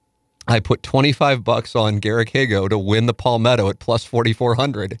 I put $25 on Garrick Higo to win the Palmetto at plus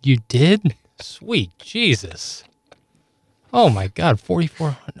 4,400. You did? Sweet Jesus. Oh, my God.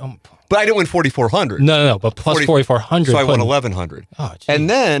 4,400. Oh. But I didn't win 4,400. No. But plus 4,400. So I won 1,100. Oh, geez. And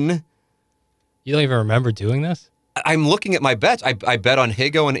then... You don't even remember doing this? I'm looking at my bets. I bet on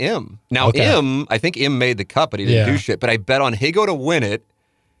Higo and Im. Now, I think Im made the cut, but he didn't do shit. But I bet on Higo to win it.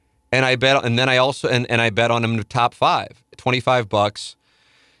 And I bet, and then I also, and I bet on him to top 5, $25.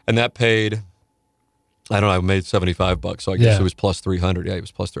 And that paid, I don't know, I made $75, so I guess it was plus 300. Yeah, he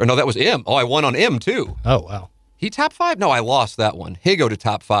was plus 300. No, that was Im. Oh, I won on Im, too. Oh, wow. He top 5? No, I lost that one. Higo to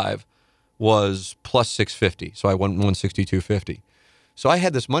top 5 was plus 650. So I won 162.50. So I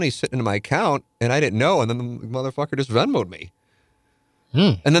had this money sitting in my account, and I didn't know, and then the motherfucker just Venmo'd me.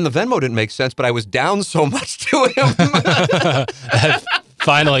 And then the Venmo didn't make sense, but I was down so much to him.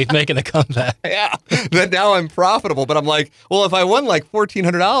 Finally making a comeback. Yeah, that now I'm profitable. But I'm like, well, if I won like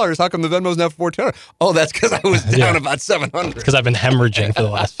 $1,400, how come the Venmo's now $1,400? Oh, that's because I was down about $700. Because I've been hemorrhaging for the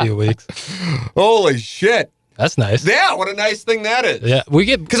last few weeks. Holy shit. That's nice. Yeah, what a nice thing that is. Yeah,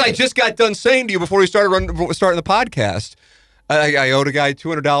 because I just got done saying to you before we starting the podcast, I owed a guy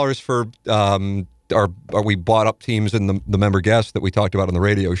 $200 for we bought up teams in the member guests that we talked about on the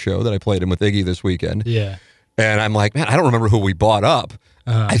radio show that I played in with Iggy this weekend. Yeah. And I'm like, man, I don't remember who we bought up.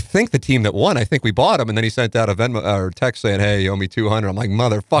 I think the team that won, I think we bought him. And then he sent out a Venmo or text saying, hey, you owe me $200. I'm like,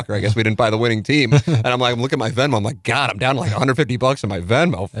 motherfucker, I guess we didn't buy the winning team. And I'm like, I'm looking at my Venmo. I'm like, God, I'm down to like $150 in my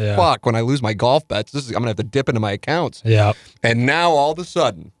Venmo. Yeah. Fuck, when I lose my golf bets, I'm going to have to dip into my accounts. Yeah. And now all of a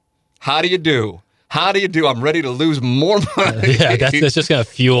sudden, how do you do? I'm ready to lose more money. Yeah, that's just going to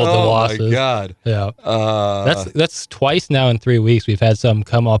fuel the losses. Oh, my God. Yeah. That's twice now in 3 weeks we've had some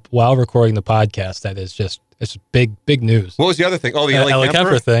come up while recording the podcast that is just, it's big news. What was the other thing? Oh, the Ellie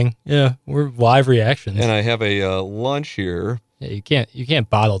Kemper thing. Yeah, we're live reactions. And I have a lunch here. Yeah, you can't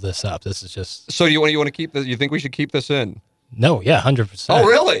bottle this up. This is just. So you want to keep this? You think we should keep this in? No, yeah, 100%. Oh,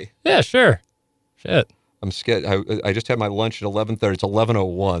 really? Yeah, sure. Shit. I'm scared. I just had my lunch at 11:30. It's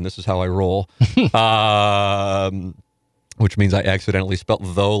 11:01. This is how I roll. Which means I accidentally spelt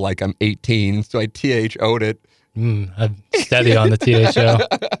though like I'm 18, so I THO'd it. I'm steady on the THO.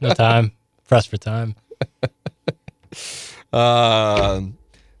 No time. Pressed for time. Yeah,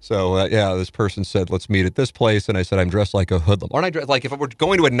 this person said, let's meet at this place. And I said, I'm dressed like a hoodlum. Aren't I dressed like if we're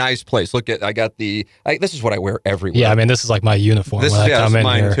going to a nice place? Look at, this is what I wear everywhere. Yeah, I mean, this is like my uniform. This is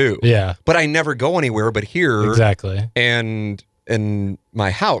mine here. too. Yeah. But I never go anywhere but here. Exactly. And in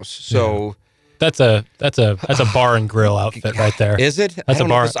my house. So. Yeah. That's a bar and grill outfit right there. Is it? That's a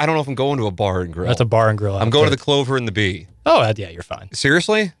bar. I don't know if I'm going to a bar and grill. That's a bar and grill outfit. I'm going to the Clover and the Bee. Oh, yeah, you're fine.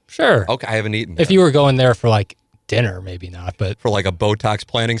 Seriously? Sure. Okay, I haven't eaten. If you were going there for like dinner, maybe not, but for like a Botox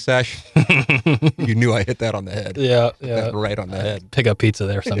planning sesh, you knew I hit that on the head. Yeah, right on the head. Pick up pizza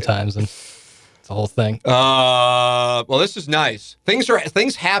there sometimes, and it's the whole thing. Well, this is nice.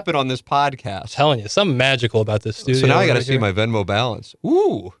 Things happen on this podcast. I'm telling you, something magical about this studio. So now I got to see my Venmo balance.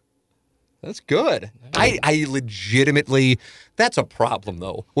 Ooh, that's good. I legitimately. That's a problem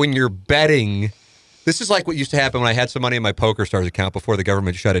though when you're betting. This is like what used to happen when I had some money in my PokerStars account before the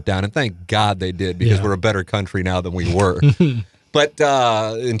government shut it down. And thank God they did because we're a better country now than we were. But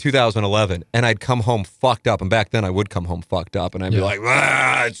in 2011, and I'd come home fucked up. And back then I would come home fucked up. And I'd be like,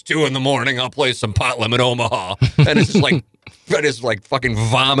 it's 2 a.m. I'll play some Pot Limit Omaha. And it's just like, I just like fucking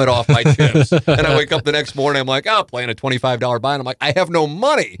vomit off my chips. And I wake up the next morning, I'm like, playing a $25 buy. And I'm like, I have no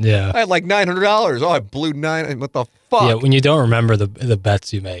money. Yeah. I had like $900. I blew $9. What the fuck? Yeah, when you don't remember the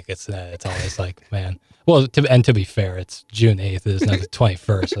bets you make, it's always like, man. Well, to be fair, it's June 8th. It's not the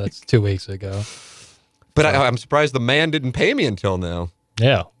 21st, so that's 2 weeks ago. But I'm surprised the man didn't pay me until now.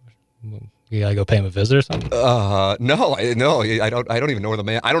 Yeah. You gotta go pay him a visit or something? No, I don't even know where the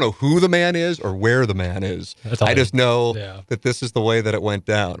man. I don't know who the man is or where the man is. I just know that this is the way that it went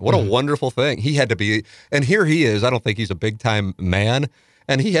down. What a wonderful thing. He had to be, and here he is. I don't think he's a big time man,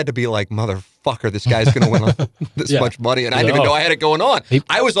 and he had to be like, motherfucker, this guy's going to win this much money, and I didn't even know I had it going on.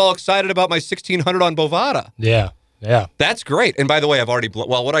 I was all excited about my 1,600 on Bovada. Yeah. That's great. And by the way, I've already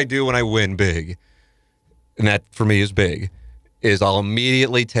what I do when I win big, and that for me is big, is I'll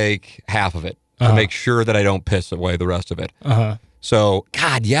immediately take half of it to make sure that I don't piss away the rest of it. So,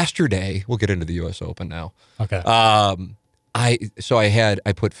 God, yesterday, we'll get into the U.S. Open now. Okay. I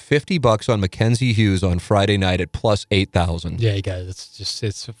put $50 on Mackenzie Hughes on Friday night at plus 8,000. Yeah, you got it.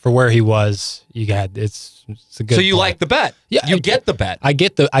 It's for where he was. You got it's a good. So you like the bet? Yeah, you get the bet. I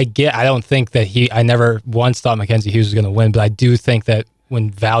don't think that I never once thought Mackenzie Hughes was going to win, but I do think that when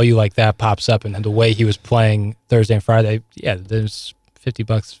value like that pops up and the way he was playing Thursday and Friday, there's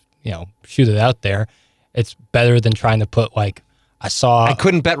 $50. Shoot it out there. It's better than trying to put like. I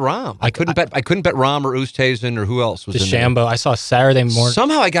couldn't bet Rahm. I couldn't bet Rahm or Oosthuizen or who else was DeChambeau. in there. I saw Saturday morning.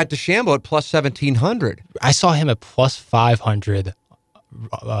 Somehow I got DeChambeau at plus 1,700. I saw him at plus 500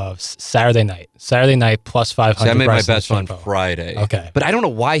 Saturday night. Saturday night plus 500. See, I made my bets on Friday. Okay. But I don't know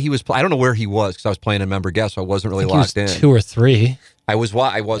why he was. I don't know where he was because I was playing a member guest, so I wasn't really locked in. 2 or 3. I was.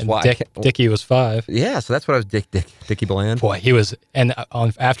 Dickie was 5. Yeah, so that's what I was. Dickie Bland. Boy, he was. And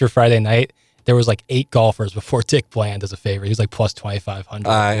after Friday night, there was like 8 golfers before Dick Bland as a favorite. He was like plus 2,500.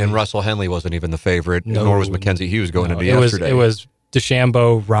 And Russell Henley wasn't even the favorite, nor was Mackenzie Hughes going into yesterday. It was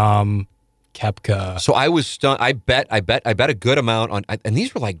DeChambeau, Rahm, Koepka. So I was stunned. I bet a good amount on, and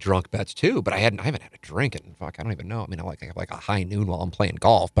these were like drunk bets too. But I haven't had a drink in fuck. I don't even know. I mean, I have like a high noon while I'm playing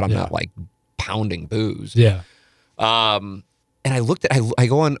golf, but I'm not like pounding booze. Yeah. And I looked at, I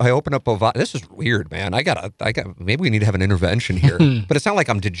open up Bovada. This is weird, man. I got, maybe we need to have an intervention here. But it's not like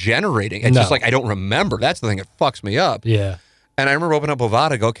I'm degenerating. It's just like I don't remember. That's the thing that fucks me up. Yeah. And I remember opening up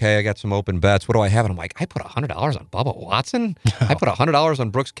Bovada, go, okay, I got some open bets. What do I have? And I'm like, I put $100 on Bubba Watson? I put $100 on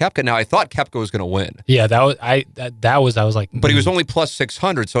Brooks Koepka. Now, I thought Koepka was going to win. Yeah, I was like... But he was only plus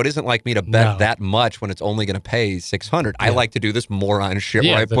 600, so it isn't like me to bet that much when it's only going to pay 600. Yeah. I like to do this moron shit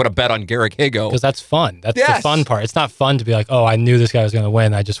where I put a bet on Garrick Higo. Because that's fun. That's the fun part. It's not fun to be like, oh, I knew this guy was going to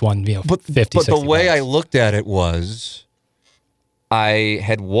win. I just won, 50, But 60 the way bucks. I looked at it was I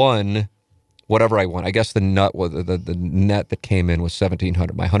had won... whatever I won. I guess the net that came in was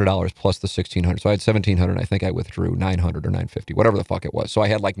 $1,700. My $100 plus the $1,600. So I had $1,700. I think I withdrew $900 or $950, whatever the fuck it was. So I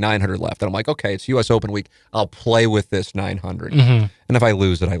had like $900 left. And I'm like, okay, it's U.S. Open week. I'll play with this $900. And if I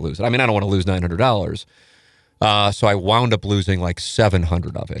lose it, I lose it. I mean, I don't want to lose $900. So I wound up losing like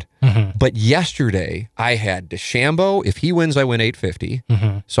 700 of it. But yesterday I had DeChambeau. If he wins, I win 850.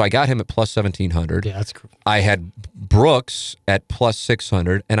 So I got him at plus 1,700. Yeah, that's cool. I had Brooks at plus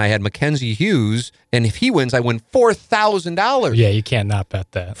 600, and I had Mackenzie Hughes. And if he wins, I win $4,000. Yeah, you can't not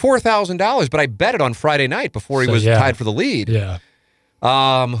bet that. $4,000. But I bet it on Friday night before he was tied for the lead. Yeah.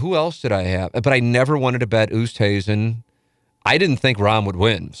 Who else did I have? But I never wanted to bet Oosthuizen. I didn't think Rahm would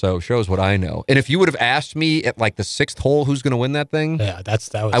win, so shows what I know. And if you would have asked me at like the 6th hole who's going to win that thing, that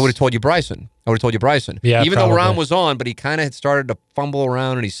was. I would have told you Bryson. Yeah, even though Rahm was on, but he kind of had started to fumble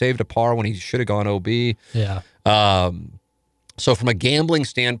around and he saved a par when he should have gone OB. Yeah. So from a gambling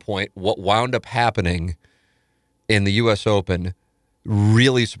standpoint, what wound up happening in the U.S. Open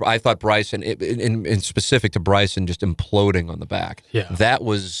really, I thought Bryson, in specific to Bryson, just imploding on the back. Yeah. That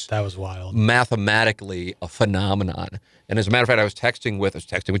was wild. Mathematically a phenomenon. And as a matter of fact, I was texting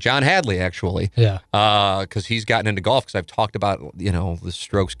with John Hadley, actually. Yeah. Because he's gotten into golf, because I've talked about, the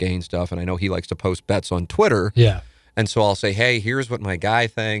strokes gain stuff, and I know he likes to post bets on Twitter. Yeah. And so I'll say, hey, here's what my guy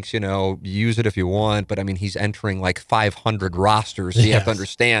thinks, use it if you want. But I mean, he's entering like 500 rosters. So you have to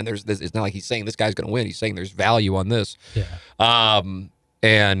understand, it's not like he's saying this guy's going to win. He's saying there's value on this. Yeah.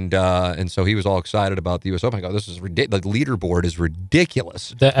 And so he was all excited about the U.S. Open. I go, this is ridiculous. The leaderboard is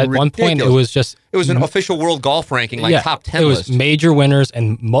ridiculous. At one point, it was an official world golf ranking, like top 10 list. It was major winners,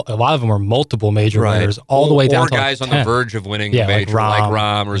 and a lot of them were multiple major winners, all the way down to guys like on the verge of winning a major, like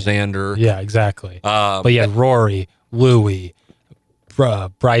Rahm or Xander. Yeah, exactly. But you had Rory, Louis,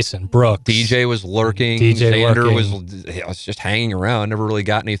 Bryson, Brooks. DJ was lurking. Xander was just hanging around, never really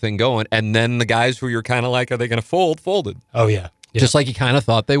got anything going. And then the guys who you're kind of like, are they going to folded. Oh, yeah. Just like you kind of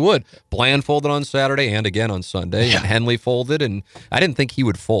thought they would. Bland folded on Saturday and again on Sunday. Yeah. And Henley folded. And I didn't think he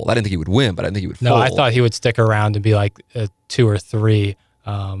would fold. I didn't think he would win, but I didn't think he would fold. No, I thought he would stick around and be like 2 or 3.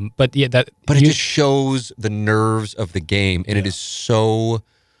 But it just shows the nerves of the game. And it is so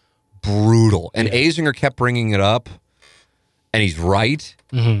brutal. And Azinger kept bringing it up. And he's right.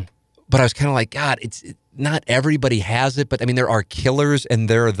 But I was kind of like, God, not everybody has it. But I mean, there are killers and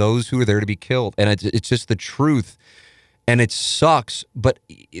there are those who are there to be killed. And it's just the truth. And it sucks, but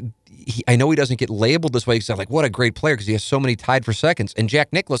I know he doesn't get labeled this way because I'm like, what a great player, because he has so many tied for seconds. And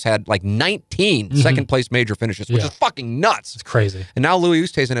Jack Nicklaus had like 19 second-place major finishes, which is fucking nuts. It's crazy. And now Louis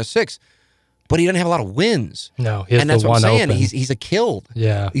Oosthuizen has 6, but he doesn't have a lot of wins. No, he has and that's the what I'm one saying. open. He's a killed.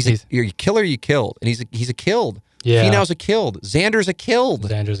 Yeah. You're a killer, you killed. And he's a killed. Yeah. Finau's a killed. Xander's a killed.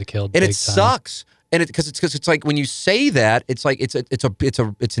 Xander's a killed. And it sucks. And because it's like when you say that, it's like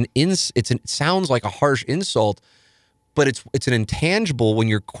it sounds like a harsh insult. But it's an intangible when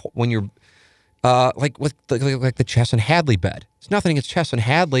you're like with the Chesson Hadley bet. It's nothing against Chesson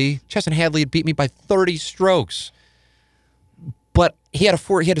Hadley. Chesson Hadley had beat me by 30 strokes, but he had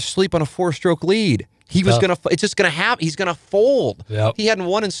to sleep on a 4-stroke lead. He was it's just gonna happen. He's gonna fold. Yep. He hadn't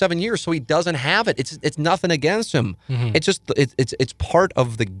won in 7 years, so he doesn't have it. It's nothing against him. It's just it's part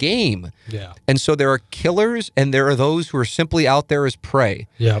of the game. Yeah. And so there are killers, and there are those who are simply out there as prey.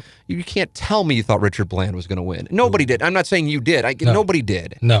 Yep. You can't tell me you thought Richard Bland was going to win. Nobody did. I'm not saying you did. Nobody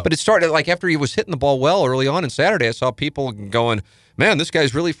did. No. But it started like after he was hitting the ball well early on in Saturday. I saw people going, "Man, this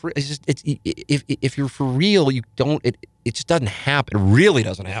guy's really free." It's just if you're for real, you don't. It just doesn't happen. It really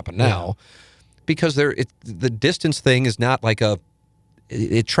doesn't happen now. Yeah. Because the distance thing is not like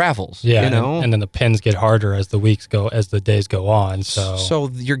it travels. Yeah, and then the pins get harder as the days go on. So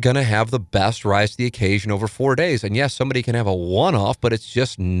you're gonna have the best rise to the occasion over 4 days. And yes, somebody can have a one-off, but it's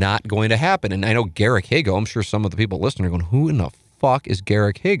just not going to happen. And I know Garrick Higo. I'm sure some of the people listening are going, "Who in the fuck is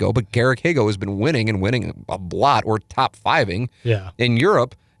Garrick Higo?" But Garrick Higo has been winning a lot, or top 5ing in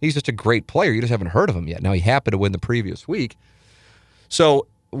Europe. He's just a great player. You just haven't heard of him yet. Now, he happened to win the previous week. So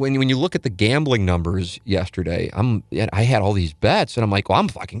when you look at the gambling numbers yesterday, I had all these bets, and I'm like, well, I'm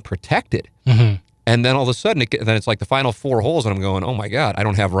fucking protected. Mm-hmm. And then all of a sudden, then it's like the final 4 holes, and I'm going, oh my God, I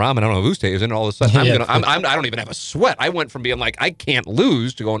don't have Rahm, and I don't have Oosthuizen, and all of a sudden, I don't even have a sweat. I went from being like, I can't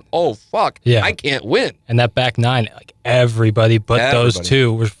lose, to going, oh fuck, I can't win. And that back 9, like everybody but those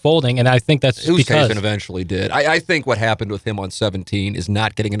 2 were folding, and I think that's because Oosthuizen eventually did. I think what happened with him on 17 is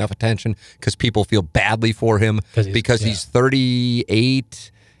not getting enough attention because people feel badly for him because he's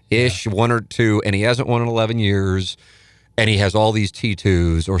 38-ish, 1 or 2, and he hasn't won in 11 years. And he has all these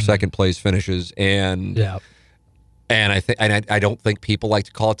T2s or second place finishes, and I don't think people like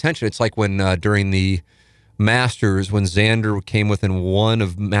to call attention. It's like when during the Masters, when Xander came within 1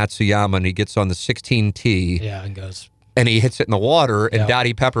 of Matsuyama, and he gets on the 16 tee, and goes, and he hits it in the water, and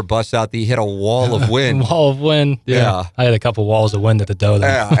Dottie Pepper busts out. He hit a wall of wind. Wall of wind. Yeah. I had a couple walls of wind at the dough there.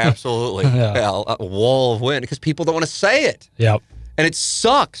 Yeah, absolutely. A wall of wind because people don't want to say it. Yep. And it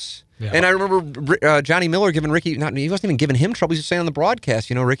sucks. Yeah. And I remember Johnny Miller giving Ricky, he wasn't even giving him trouble. He was just saying on the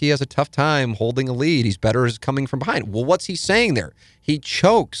broadcast, Ricky has a tough time holding a lead. He's better as coming from behind. Well, what's he saying there? He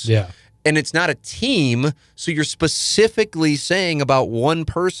chokes. Yeah. And it's not a team, so you're specifically saying about one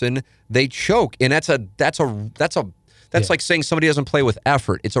person they choke. And that's like saying somebody doesn't play with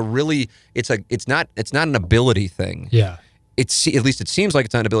effort. It's not an ability thing. Yeah. At least it seems like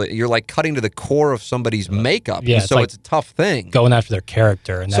it's not an ability. You're like cutting to the core of somebody's makeup. Yeah, so it's a tough thing. Going after their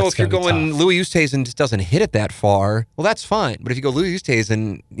character. And so if you're going Louis Oosthuizen just doesn't hit it that far, well, that's fine. But if you go Louis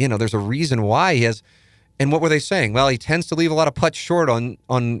Oosthuizen, there's a reason why he has. And what were they saying? Well, he tends to leave a lot of putts short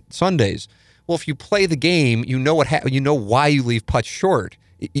on Sundays. Well, if you play the game, you know why you leave putts short.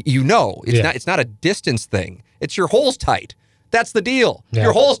 It's not a distance thing. It's your hole's tight. That's the deal. Yeah.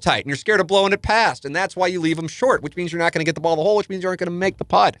 Your hole's tight, and you're scared of blowing it past, and that's why you leave them short, which means you're not going to get the ball in the hole, which means you aren't going to make the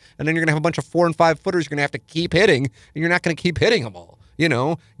putt. And then you're going to have a bunch of 4 and 5 footers you're going to have to keep hitting, and you're not going to keep hitting them all.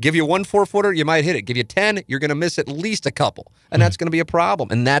 Give you 1 4-footer, you might hit it. Give you 10, you're going to miss at least a couple. And that's going to be a problem.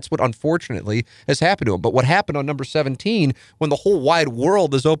 And that's what, unfortunately, has happened to him. But what happened on number 17, when the whole wide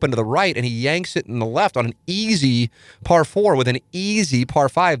world is open to the right and he yanks it in the left on an easy par 4 with an easy par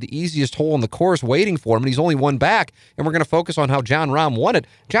 5, the easiest hole in the course waiting for him, and he's only 1 back, and we're going to focus on how Jon Rahm won it.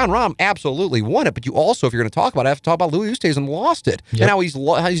 Jon Rahm absolutely won it, but you also, if you're going to talk about it, have to talk about Louis Oosthuizen lost it. Yep. And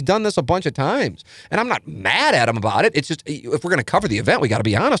how he's done this a bunch of times. And I'm not mad at him about it. It's just, if we're going to cover the event, we got to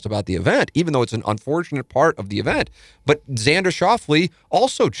be honest about the event, even though it's an unfortunate part of the event. But Xander Schauffele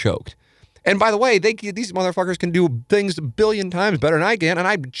also choked. And by the way, these motherfuckers can do things a billion times better than I can, and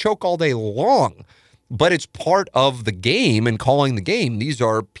I choke all day long. But it's part of the game and calling the game. These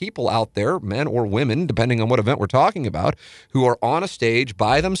are people out there, men or women, depending on what event we're talking about, who are on a stage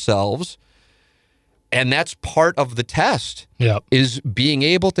by themselves, and that's part of the test. Yep. Is being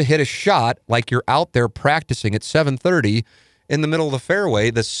able to hit a shot like you're out there practicing at 7:30 in the middle of the fairway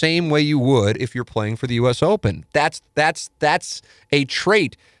the same way you would if you're playing for the U.S. Open. That's a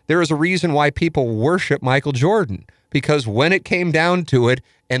trait. There is a reason why people worship Michael Jordan, because when it came down to it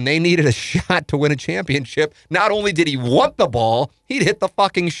and they needed a shot to win a championship, not only did he want the ball, he'd hit the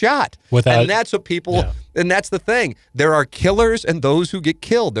fucking shot. And that's what people, and that's the thing. There are killers and those who get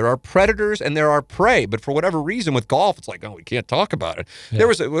killed. There are predators and there are prey. But for whatever reason with golf, it's like, oh, we can't talk about it. Yeah.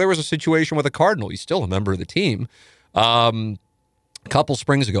 There was a situation with a Cardinal. He's still a member of the team. A couple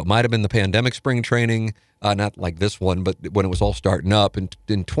springs ago, it might have been the pandemic spring training, not like this one, but when it was all starting up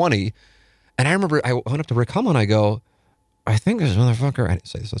in 20. And I remember I went up to Rick Hummel and I go, I think this motherfucker, I didn't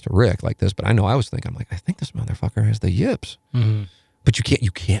say this to Rick like this, but I know I was thinking, I'm like, I think this motherfucker has the yips. Mm-hmm. But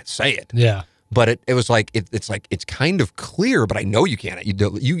you can't say it. Yeah. But it was like, it's kind of clear, but I know you can't.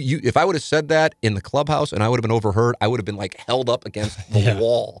 You if I would have said that in the clubhouse and I would have been overheard, I would have been like held up against the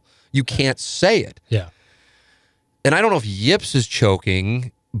wall. You can't say it. Yeah. And I don't know if yips is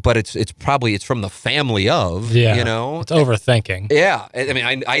choking, but it's probably from the family of, It's overthinking. Yeah. I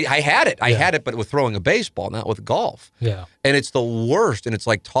mean, I had it. I had it, but with throwing a baseball, not with golf. Yeah. And it's the worst. And it's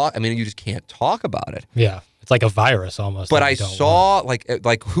like, you just can't talk about it. Yeah. It's like a virus almost. But I saw,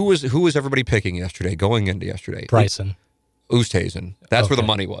 like who was everybody picking yesterday, going into yesterday? Bryson. Oosthuizen. That's where the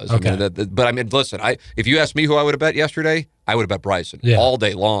money was. Okay. I mean, listen, if you asked me who I would have bet yesterday, I would have bet Bryson all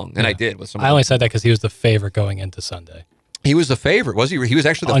day long. And I did with some. I only said that because he was the favorite going into Sunday. He was the favorite, was he? He was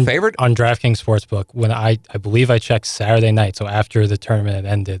actually the favorite? On DraftKings Sportsbook, when I believe I checked Saturday night, so after the tournament had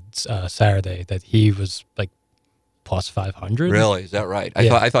ended Saturday, that he was like plus 500. Really? Is that right?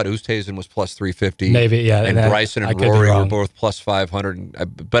 I thought Oosthuizen was plus 350. Maybe, yeah. And Bryson and Rory were both plus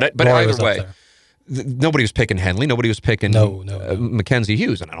 500. But Rory either way, nobody was picking Henley. Nobody was picking Mackenzie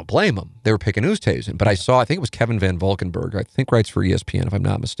Hughes, and I don't blame them. They were picking Oosthuizen. But I think it was Kevin Van Valkenburg, I think writes for ESPN, if I'm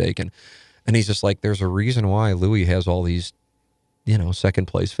not mistaken. And he's just like, there's a reason why Louis has all these, second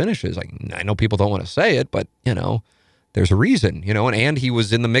place finishes. Like, I know people don't want to say it, but, there's a reason, and he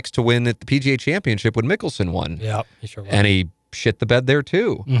was in the mix to win at the PGA Championship when Mickelson won. Yeah, he sure was. And he shit the bed there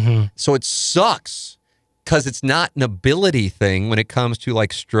too. Mm-hmm. So it sucks because it's not an ability thing when it comes to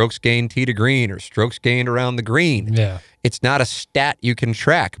like strokes gained tee to green or strokes gained around the green. Yeah. It's not a stat you can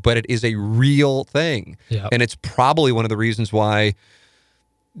track, but it is a real thing. Yeah. And it's probably one of the reasons why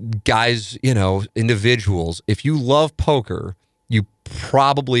guys, individuals, if you love poker, you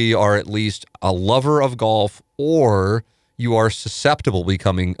probably are at least a lover of golf, or you are susceptible to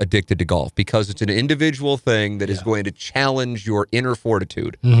becoming addicted to golf because it's an individual thing that is going to challenge your inner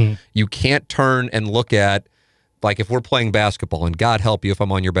fortitude. Mm-hmm. You can't turn and look at, like if we're playing basketball, and God help you if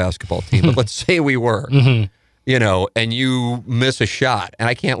I'm on your basketball team, but let's say we were, and you miss a shot, and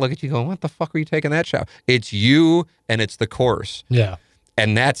I can't look at you going, what the fuck are you taking that shot? It's you and it's the course. Yeah.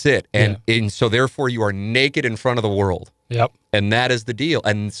 And that's it. And so therefore you are naked in front of the world. Yep. And that is the deal.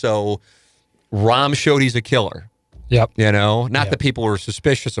 And so Rahm showed he's a killer. Yep. Not that people were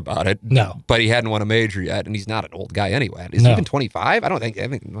suspicious about it. No. But he hadn't won a major yet, and he's not an old guy anyway. Is he even 25? I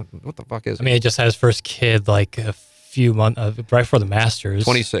mean, what the fuck is he? I mean, he just had his first kid like a few months, right before the Masters.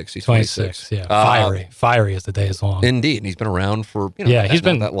 26. He's 26. Yeah. Fiery as the day is long. Indeed. And he's been around for, he's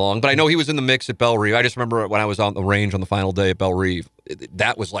been not that long. But I know he was in the mix at Bellerive. I just remember when I was on the range on the final day at Bellerive,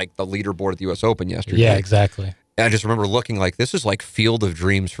 that was like the leaderboard at the U.S. Open yesterday. Yeah, exactly. And I just remember looking like, this is like Field of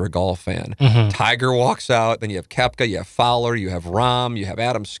Dreams for a golf fan. Mm-hmm. Tiger walks out, then you have Koepka, you have Fowler, you have Rahm, you have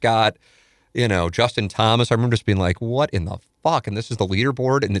Adam Scott, Justin Thomas. I remember just being like, what in the fuck? And this is the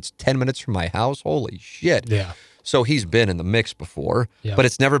leaderboard, and it's 10 minutes from my house? Holy shit. Yeah. So he's been in the mix before, but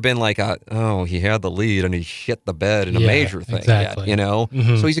it's never been like, he had the lead and he shit the bed in a major thing yet,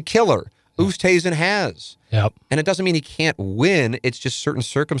 Mm-hmm. So he's a killer. Oosthuizen has. Yep. And it doesn't mean he can't win. It's just certain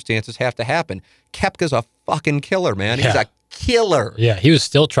circumstances have to happen. Koepka's a fucking killer, man. He's a killer. Yeah, he was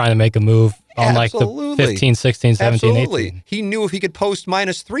still trying to make a move on like the 15, 16, 17, Absolutely. 18. He knew if he could post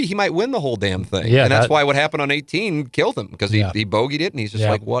 -3, he might win the whole damn thing. Yeah, and that's why what happened on 18 killed him, because he bogeyed it, and he's just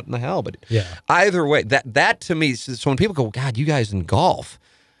Yeah. like, what in the hell? But Yeah. either way, that to me, so when people go, God, you guys in golf,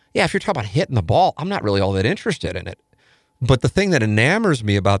 if you're talking about hitting the ball, I'm not really all that interested in it. But the thing that enamors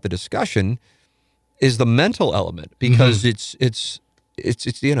me about the discussion is the mental element, because it's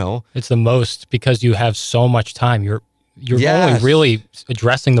It's the most, because you have so much time. You're Yes. only really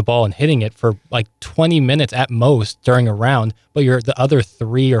addressing the ball and hitting it for like 20 minutes at most during a round, but you're the other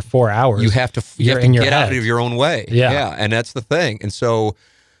 3 or 4 hours. You have to get out of your own way. Yeah. And that's the thing. And so,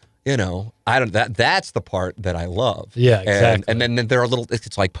 that's the part that I love. Yeah, exactly. And then there are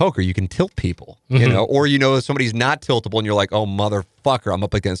it's like poker. You can tilt people, Mm-hmm. or somebody's not tiltable and you're like, oh, motherfucker, I'm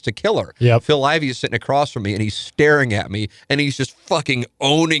up against a killer. Yep. Phil Ivey is sitting across from me and he's staring at me and he's just fucking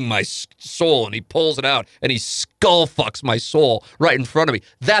owning my soul, and he pulls it out and he skull fucks my soul right in front of me.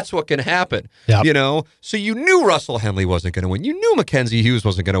 That's what can happen. Yep. So you knew Russell Henley wasn't going to win. You knew Mackenzie Hughes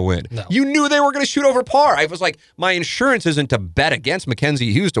wasn't going to win. No. You knew they were going to shoot over par. I was like, my insurance isn't to bet against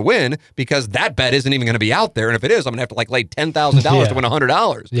Mackenzie Hughes to win, because that bet isn't even going to be out there. And if it is, I'm going to have to lay $10,000 to win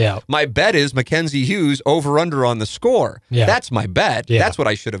 $100. Yeah. My bet is Mackenzie Hughes over under on the score. Yeah. That's my bet. Yeah. That's what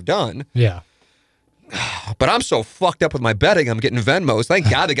I should have done. Yeah. But I'm so fucked up with my betting, I'm getting Venmos. Thank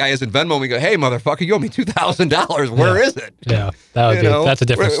God the guy isn't Venmo. And we go, hey, motherfucker, you owe me $2,000. Where is it? Yeah. That's a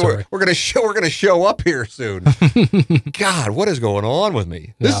different story. We're gonna show up here soon. God, what is going on with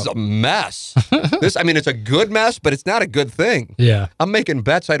me? This is a mess. It's a good mess, but it's not a good thing. Yeah. I'm making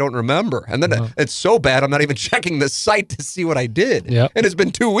bets I don't remember. And then it's so bad, I'm not even checking the site to see what I did. Yep. And it's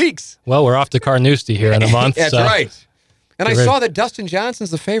been 2 weeks. Well, we're off to Carnoustie here in a month. That's so. right. And I Get saw that Dustin Johnson's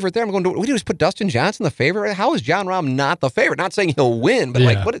the favorite there. I'm going, we just put Dustin Johnson the favorite? How is Jon Rahm not the favorite? Not saying he'll win, but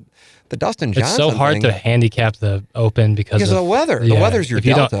the Dustin Johnson It's so hard thing, to handicap the Open because of the weather. The weather's your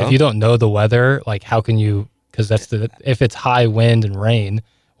delta. If you don't know the weather, like how can you, because if it's high wind and rain,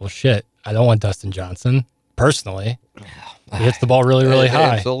 well, shit, I don't want Dustin Johnson, personally. He hits the ball really, really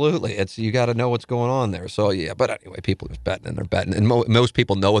high. Absolutely. You got to know what's going on there. So, but anyway, people just betting and they're betting. And most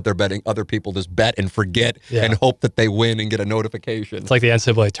people know what they're betting. Other people just bet and forget and hope that they win and get a notification. It's like the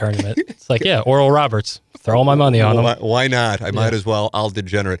NCAA tournament. It's like, Oral Roberts. Throw all my money on him. Why not? I might as well. I'll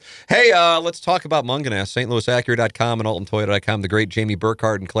degenerate. Hey, let's talk about Mungenast. StLouisAcura.com and AltonToyota.com. The great Jamie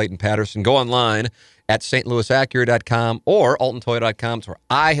Burkhardt and Clayton Patterson. Go online at StLouisAcura.com or AltonToyota.com. It's where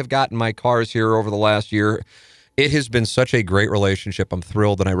I have gotten my cars here over the last year. It has been such a great relationship. I'm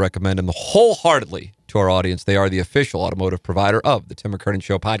thrilled, and I recommend them wholeheartedly to our audience. They are the official automotive provider of the Tim McKernan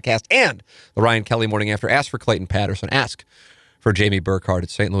Show podcast and the Ryan Kelly Morning After. Ask for Clayton Patterson. Ask for Jamie Burkhardt at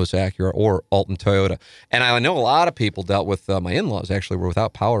St. Louis Acura or Alton Toyota. And I know a lot of people dealt with, my in-laws actually were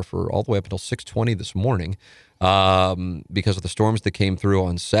without power for all the way up until 6:20 this morning because of the storms that came through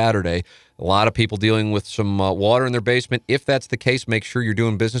on Saturday. A lot of people dealing with some water in their basement. If that's the case, make sure you're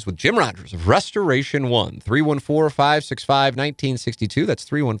doing business with Jim Rogers of Restoration One, 314-565-1962. That's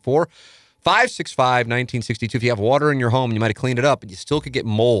 314-565-1962. If you have water in your home and you might have cleaned it up, but you still could get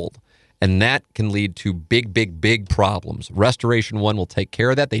mold. And that can lead to big, big, big problems. Restoration One will take care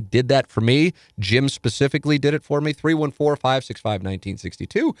of that. They did that for me. Jim specifically did it for me.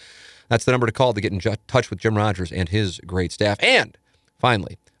 314-565-1962. That's the number to call to get in touch with Jim Rogers and his great staff. And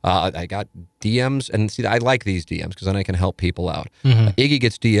finally, I got DMs, and see, I like these DMs because then I can help people out. Iggy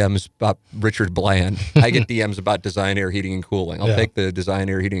gets DMs about Richard Bland. I get DMs about Design Air Heating and Cooling. I'll take the Design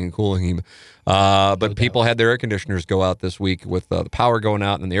Air Heating and Cooling. But people had their air conditioners go out this week with the power going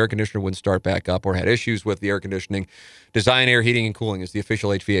out, and the air conditioner wouldn't start back up or had issues with the air conditioning. Design Air Heating and Cooling is the official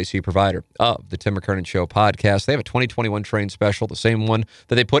HVAC provider of the Tim McKernan Show podcast. They have a 2021 Train Special, the same one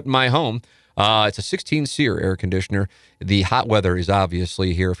that they put in my home. It's a 16-SEER air conditioner. The hot weather is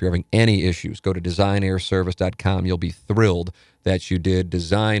obviously here. If you're having any issues, go to designairservice.com. You'll be thrilled that you did.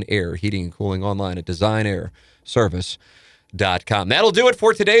 Design Air Heating and Cooling online at designairservice.com. That'll do it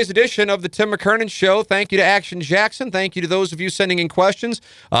for today's edition of the Tim McKernan Show. Thank you to Action Jackson. Thank you to those of you sending in questions.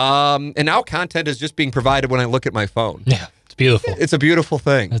 And now content is just being provided when I look at my phone. Yeah, it's beautiful. It's a beautiful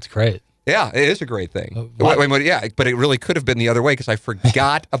thing. That's great. Yeah, it is a great thing. Yeah, but it really could have been the other way because I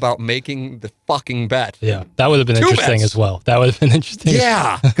forgot about making the fucking bet. Yeah, that would have been interesting as well. That would have been interesting.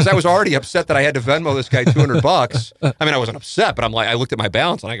 Yeah, because I was already upset that I had to Venmo this guy $200. I mean, I wasn't upset, but I looked at my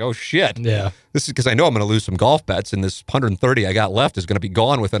balance and I go, oh, shit. Yeah. This is because I know I'm going to lose some golf bets, and this 130 I got left is going to be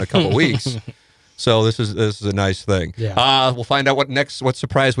gone within a couple weeks. So this is a nice thing. Yeah. We'll find out what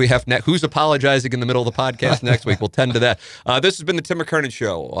surprise we have next. Who's apologizing in the middle of the podcast next week? We'll tend to that. This has been the Tim McKernan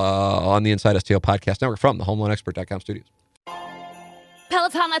Show on the Inside STL Podcast Network from the HomeLoanExpert.com studios.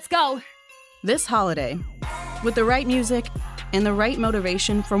 Peloton, let's go. This holiday, with the right music and the right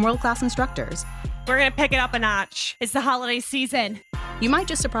motivation from world-class instructors, We're going to pick it up a notch. It's the holiday season. you might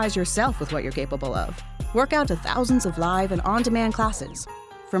just surprise yourself with what you're capable of. Work out to thousands of live and on-demand classes,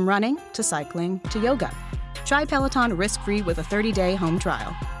 from running to cycling to yoga. Try Peloton risk-free with a 30-day home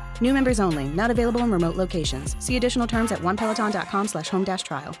trial. New members only, not available in remote locations. See additional terms at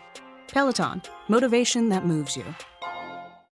onepeloton.com/home-trial. Peloton, motivation that moves you.